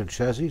looking painted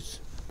chassis.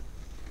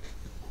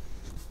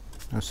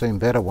 I've seen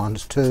better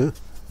ones too.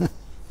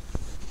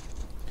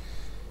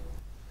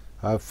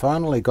 I've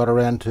finally got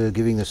around to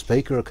giving the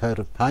speaker a coat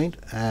of paint,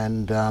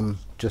 and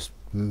just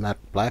matte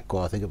black,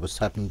 or I think it was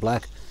satin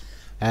black,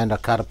 and I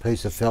cut a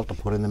piece of felt to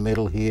put in the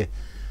middle here.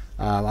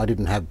 I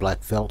didn't have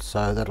black felt,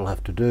 so that'll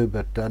have to do,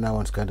 but no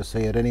one's going to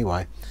see it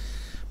anyway.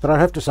 But I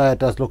have to say it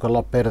does look a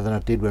lot better than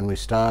it did when we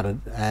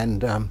started,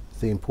 and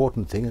the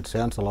important thing, it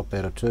sounds a lot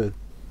better too.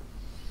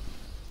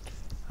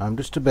 I'm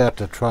just about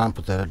to try and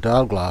put the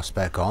dial glass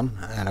back on,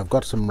 and I've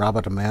got some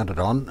rubber to mount it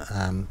on.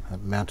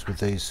 It mounts with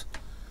these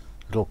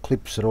little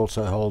clips that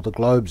also hold the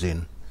globes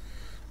in.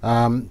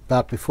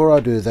 But before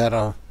I do that,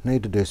 I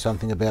need to do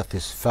something about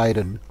this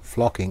faded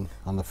flocking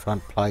on the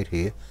front plate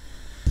here.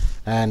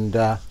 And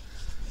the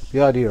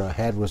idea I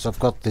had was I've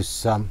got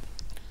this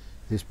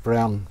this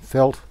brown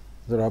felt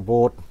that I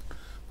bought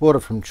it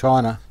from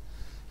China,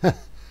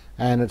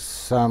 and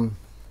it's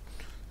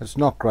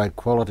not great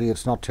quality.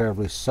 It's not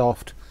terribly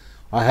soft.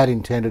 I had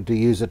intended to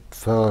use it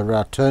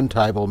for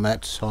turntable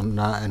mats on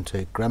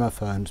antique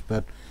gramophones,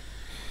 but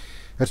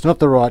it's not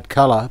the right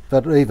colour.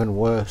 But even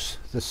worse,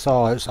 the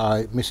size,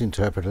 I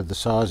misinterpreted the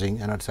sizing,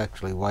 and it's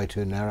actually way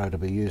too narrow to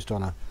be used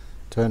on a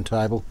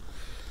turntable.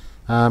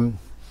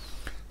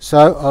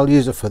 So I'll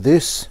use it for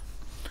this.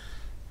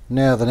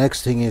 Now the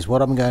next thing is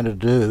what I'm going to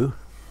do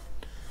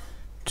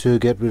to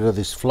get rid of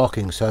this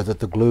flocking so that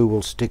the glue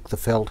will stick the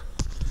felt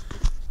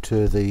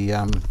to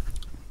the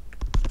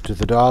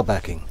dial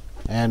backing.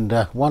 And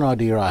one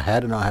idea I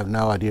had, and I have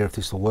no idea if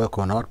this will work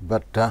or not,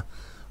 but I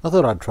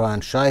thought I'd try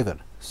and shave it.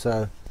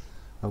 So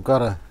I've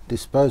got a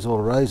disposable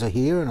razor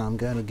here, and I'm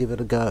going to give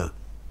it a go.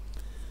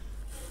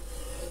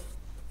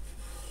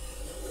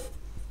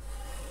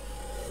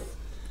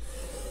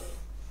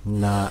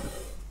 No,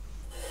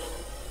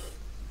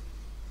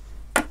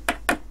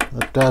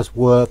 does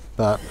work,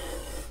 but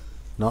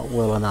not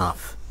well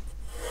enough.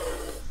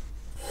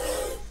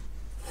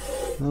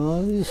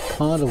 Oh, it's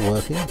kind of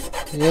working.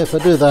 Yeah, if I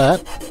do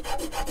that.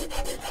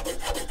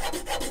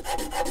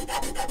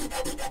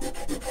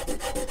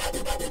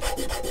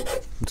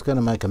 It's going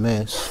to make a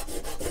mess.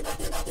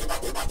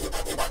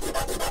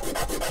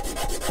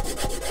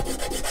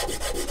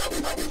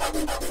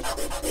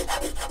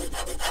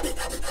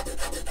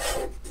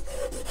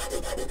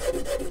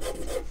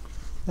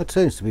 It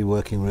seems to be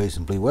working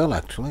reasonably well,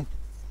 actually.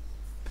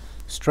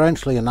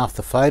 Strangely enough,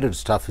 the faded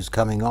stuff is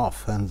coming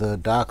off and the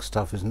dark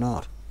stuff is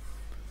not.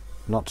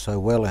 Not so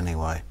well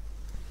anyway.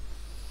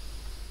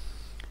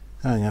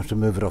 I'm going to have to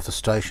move it off the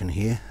station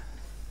here.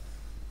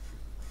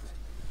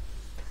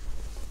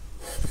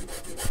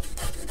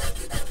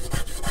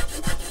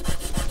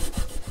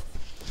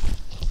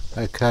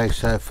 Okay,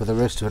 so for the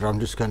rest of it I'm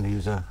just going to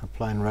use a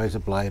plain razor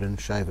blade and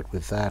shave it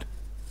with that.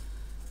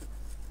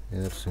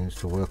 Yeah, that seems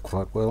to work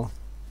quite well.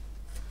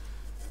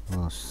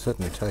 Well,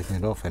 certainly taking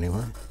it off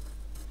anyway.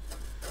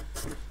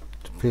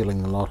 It's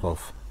peeling a lot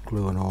off,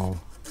 glue and all.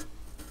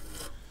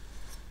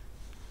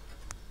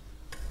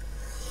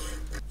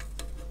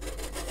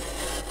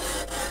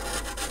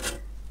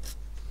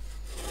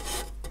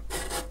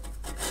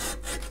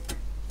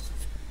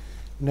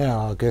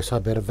 Now I guess I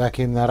better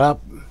vacuum that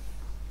up.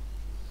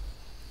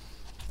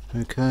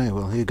 Okay,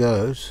 well here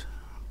goes.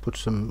 Put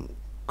some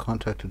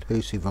contact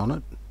adhesive on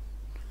it.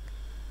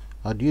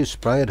 I'd use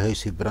spray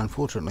adhesive, but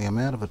unfortunately I'm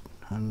out of it,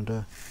 and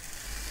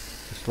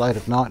it's late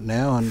at night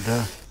now and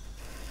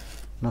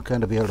not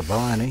going to be able to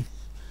buy any.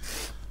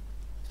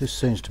 This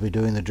seems to be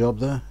doing the job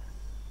though.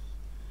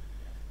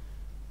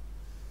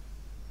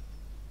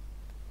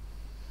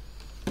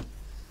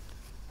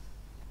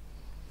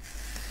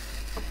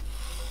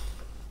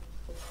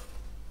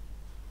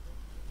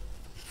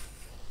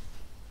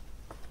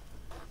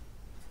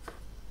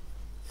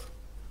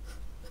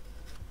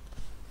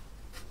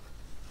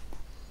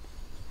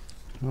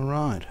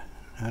 Alright,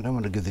 I don't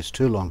want to give this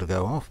too long to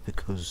go off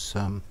because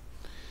I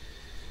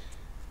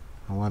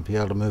won't be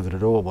able to move it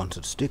at all once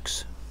it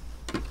sticks.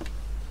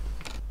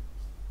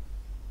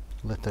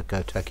 Let that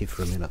go tacky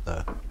for a minute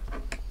though.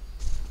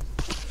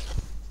 I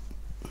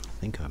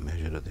think I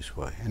measured it this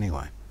way.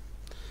 Anyway.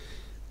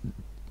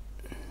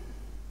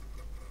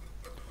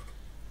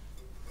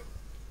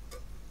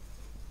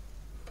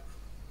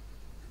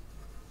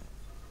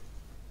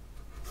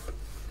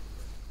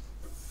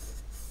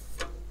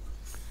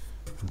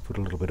 Put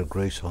a little bit of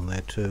grease on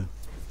there too.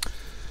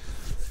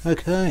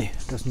 Okay,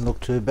 doesn't look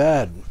too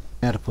bad.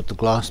 Now to put the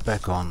glass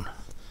back on.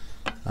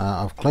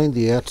 I've cleaned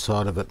the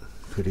outside of it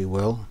pretty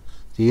well.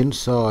 The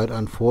inside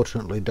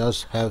unfortunately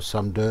does have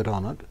some dirt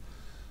on it,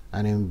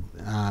 and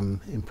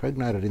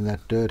impregnated in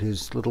that dirt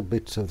is little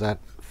bits of that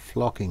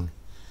flocking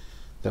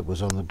that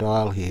was on the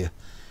dial here.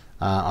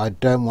 I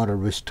don't want to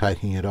risk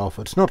taking it off.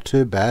 It's not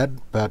too bad,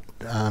 but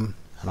and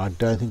I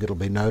don't think it'll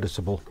be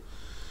noticeable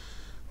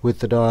with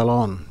the dial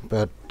on,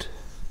 but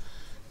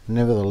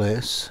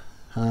nevertheless,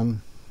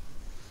 I'm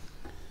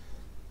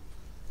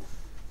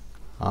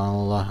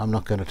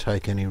not going to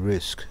take any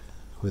risk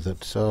with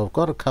it. So I've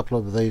got a couple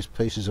of these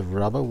pieces of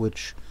rubber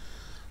which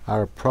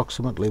are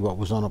approximately what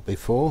was on it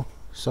before,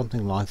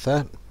 something like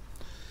that.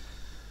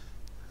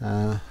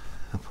 I'll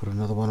put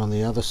another one on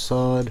the other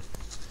side.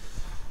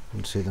 You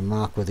can see the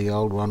mark where the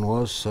old one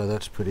was, so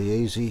that's pretty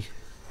easy.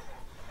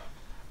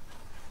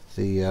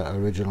 The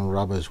original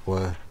rubbers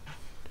were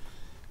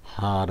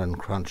hard and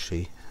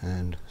crunchy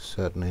and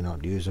certainly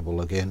not usable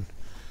again.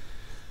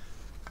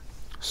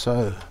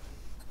 So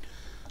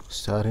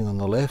starting on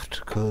the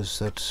left, because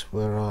that's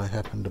where I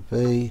happen to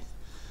be,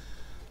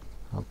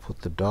 I'll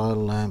put the dial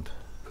lamp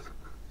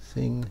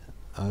thing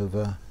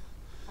over.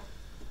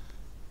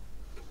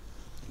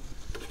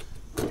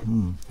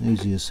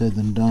 Easier said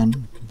than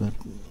done, but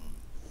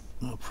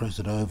I'll press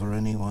it over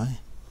anyway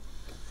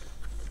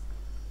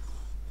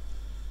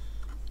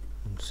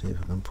and see if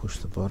I can push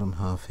the bottom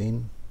half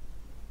in.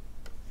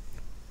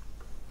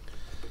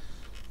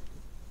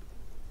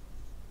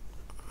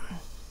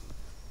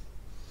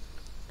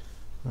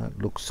 That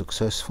looks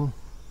successful,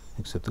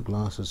 except the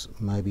glass is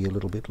maybe a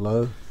little bit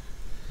low.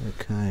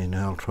 Okay,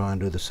 now I'll try and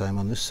do the same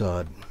on this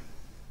side.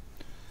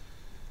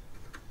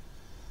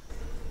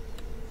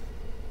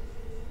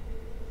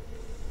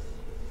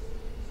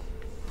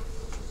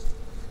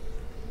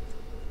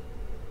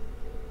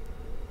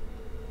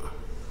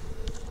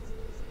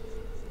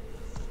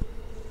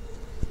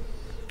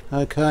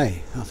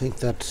 Okay, I think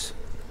that's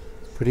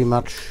pretty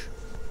much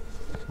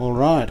all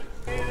right.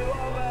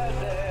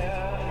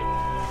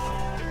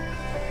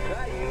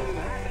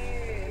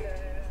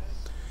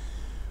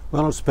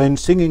 Well, it's been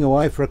singing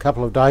away for a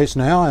couple of days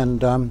now,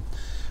 and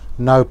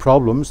no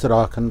problems that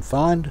I can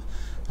find.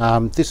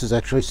 This is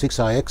actually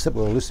 6AX that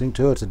we're listening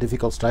to. It's a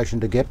difficult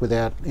station to get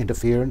without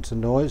interference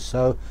and noise,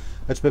 so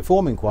it's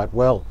performing quite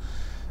well.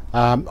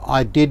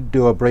 I did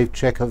do a brief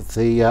check of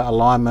the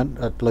alignment,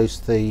 at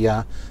least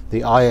the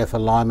IF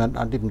alignment.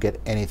 I didn't get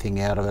anything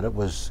out of it. It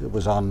was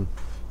on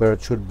where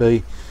it should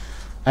be.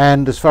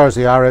 And as far as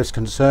the RO is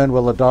concerned,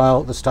 well,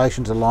 the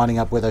stations are lining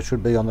up where they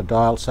should be on the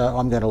dial, so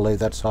I'm going to leave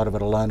that side of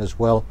it alone as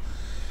well.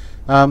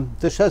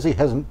 The chassis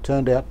hasn't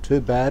turned out too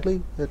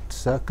badly.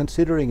 It's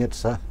considering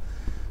it's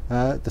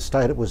the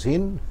state it was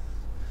in.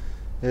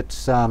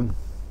 It's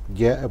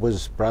yeah, it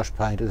was brush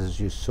painted as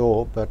you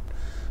saw, but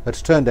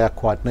it's turned out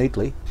quite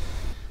neatly.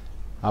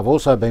 I've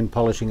also been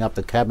polishing up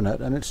the cabinet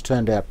and it's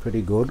turned out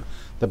pretty good.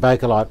 The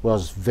Bakelite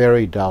was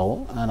very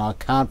dull and I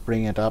can't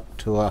bring it up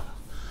to a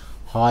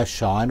high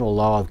shine,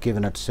 although I've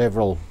given it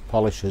several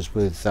polishes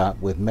with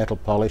metal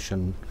polish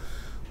and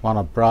one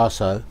of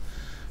Brasso.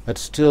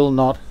 It's still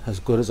not as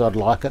good as I'd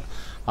like it.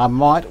 I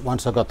might,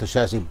 once I got the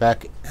chassis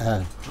back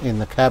in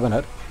the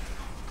cabinet,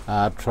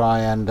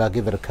 try and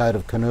give it a coat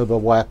of Canuba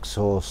wax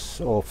or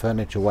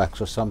furniture wax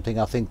or something.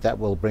 I think that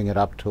will bring it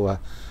up to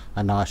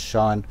a nice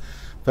shine.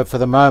 But for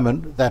the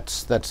moment,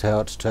 that's how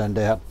it's turned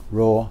out,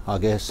 raw, I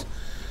guess.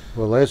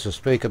 Well, there's the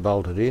speaker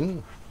bolted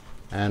in,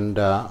 and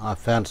I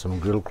found some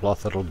grill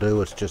cloth that'll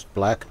do. It's just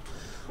black.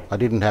 I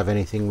didn't have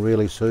anything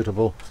really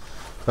suitable,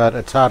 but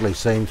it's hardly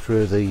seen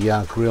through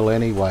the grill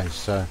anyway,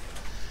 so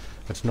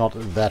it's not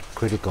that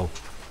critical.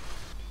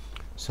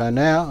 So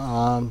now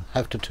I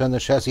have to turn the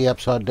chassis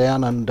upside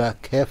down and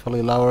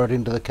carefully lower it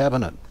into the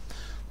cabinet,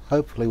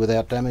 hopefully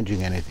without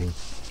damaging anything.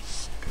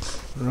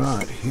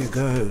 Right, here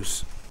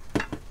goes.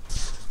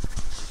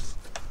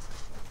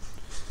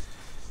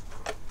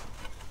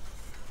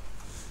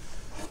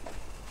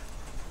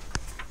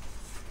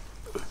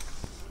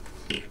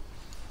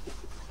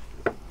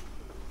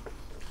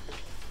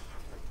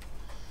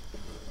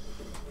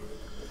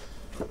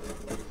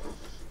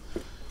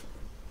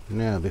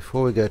 Now,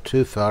 before we go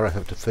too far, I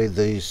have to feed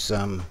these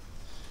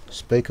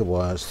speaker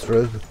wires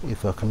through.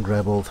 If I can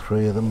grab all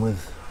three of them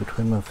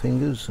between my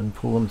fingers and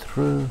pull them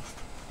through.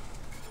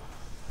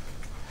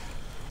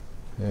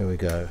 There we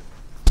go.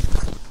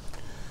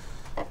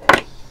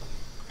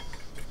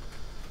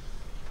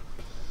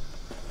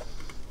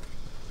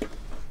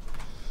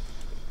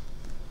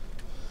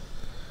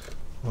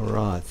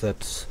 Alright,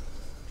 that's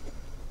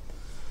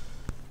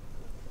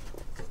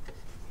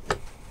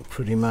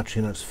pretty much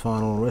in its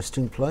final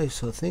resting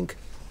place, I think.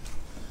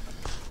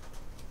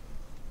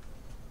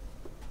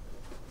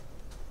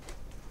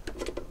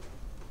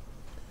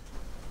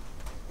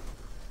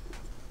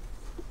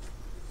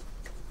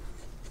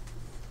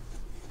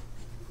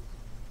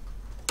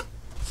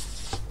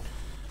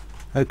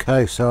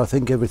 Okay, so I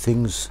think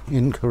everything's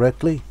in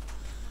correctly.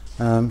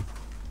 The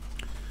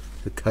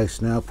case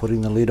now,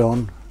 putting the lid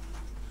on.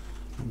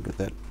 Get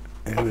that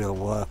aerial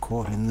wire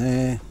caught in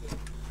there.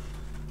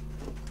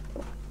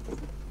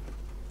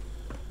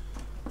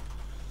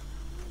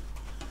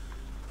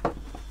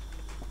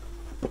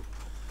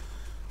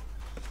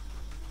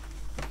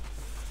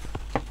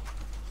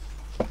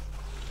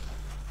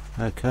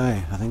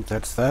 Okay, I think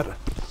that's that.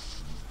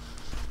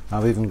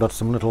 I've even got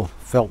some little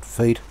felt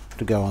feet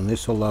to go on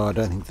this, although I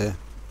don't think they're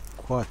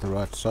quite the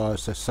right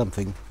size. There's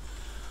something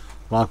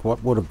like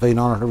what would have been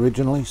on it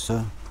originally,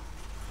 so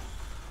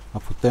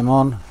I'll put them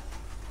on.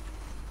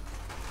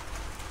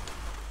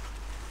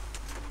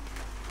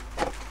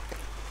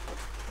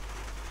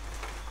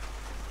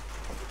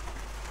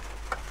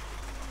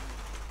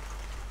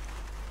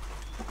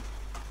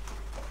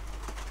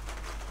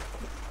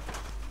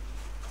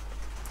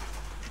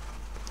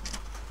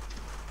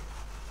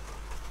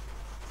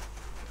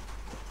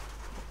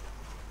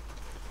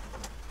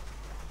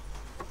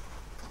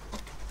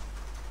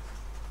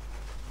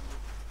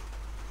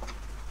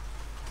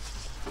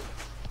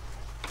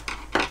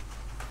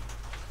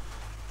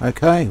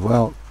 Okay,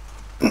 well,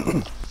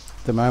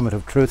 the moment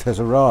of truth has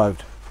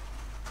arrived.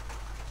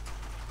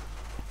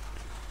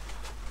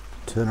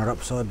 Turn it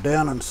upside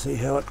down and see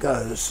how it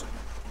goes.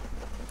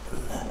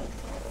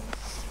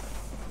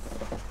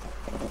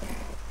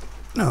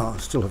 Oh, I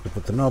still have to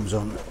put the knobs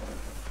on.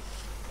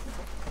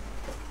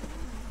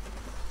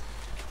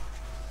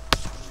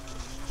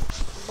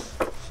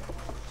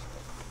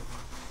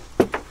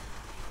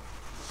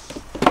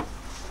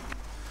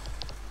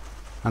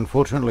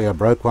 Unfortunately, I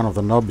broke one of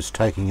the knobs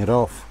taking it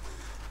off.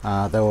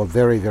 They were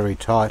very, very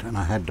tight and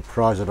I had to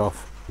prise it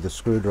off with a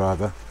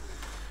screwdriver,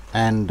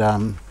 and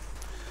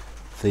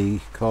the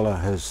collar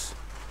has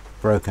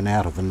broken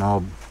out of the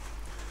knob.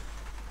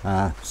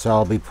 So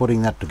I'll be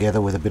putting that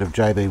together with a bit of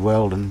JB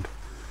Weld and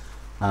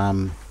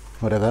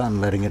whatever, and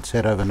letting it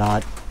set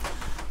overnight.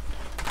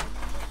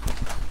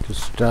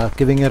 Just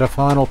giving it a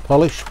final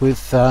polish with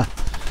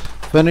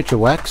furniture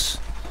wax,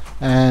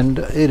 and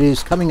it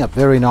is coming up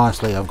very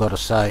nicely, I've got to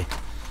say.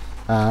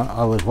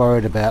 I was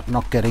worried about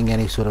not getting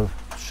any sort of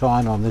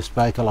shine on this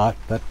Bakelite,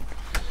 but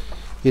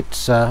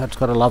it's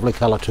got a lovely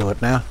colour to it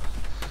now,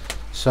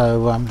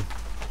 so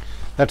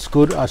that's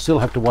good. I still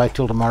have to wait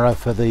till tomorrow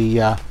for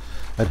the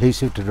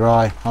adhesive to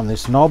dry on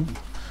this knob,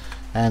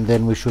 and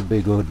then we should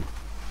be good.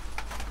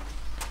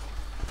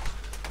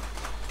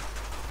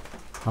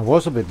 I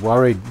was a bit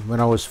worried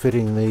when I was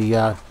fitting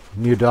the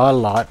new dial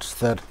lights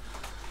that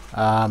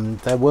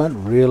they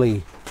weren't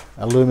really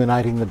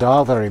illuminating the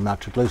dial very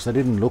much. At least they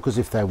didn't look as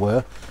if they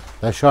were.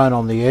 they shone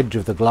on the edge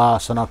of the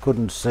glass and I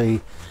couldn't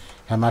see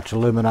how much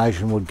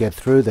illumination would get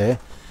through there.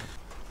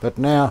 But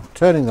now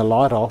turning the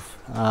light off,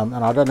 and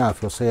I don't know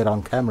if you'll see it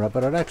on camera,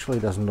 but it actually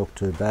doesn't look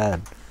too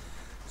bad.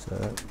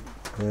 So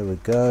there we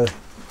go.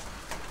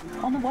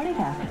 On the What If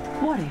app,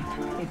 what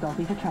if it's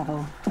Aussie for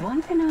travel?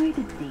 Want to know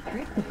the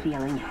secret to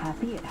feeling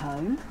happy at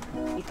home?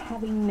 It's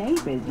having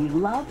neighbours you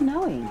love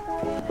knowing.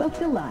 Well,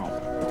 still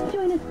live.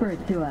 Join us for a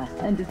tour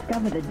and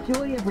discover the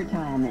joy of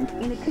retirement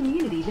in a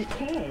community that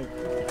cares.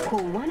 Call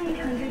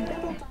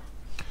 1-800-.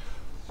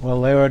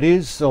 Well, there it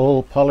is,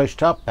 all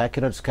polished up, back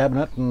in its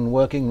cabinet and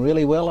working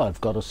really well, I've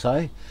got to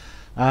say.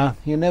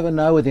 You never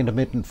know with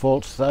intermittent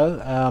faults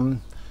though.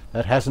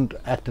 It hasn't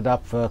acted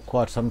up for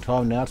quite some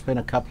time now. It's been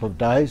a couple of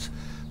days,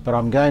 but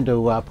I'm going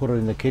to put it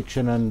in the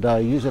kitchen and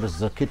use it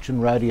as a kitchen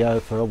radio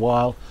for a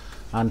while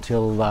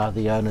until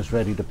the owner's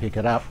ready to pick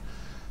it up.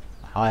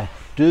 I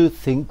do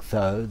think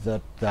though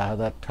that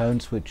that tone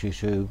switch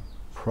issue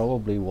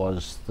probably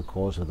was the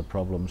cause of the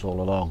problems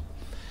all along.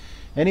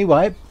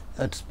 Anyway,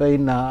 it's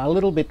been a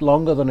little bit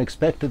longer than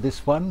expected,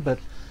 this one, but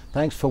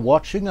thanks for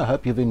watching. I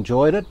hope you've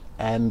enjoyed it,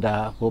 and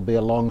we'll be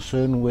along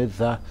soon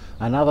with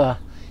another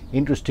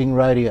interesting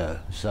radio,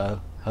 so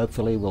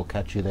hopefully we'll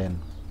catch you then.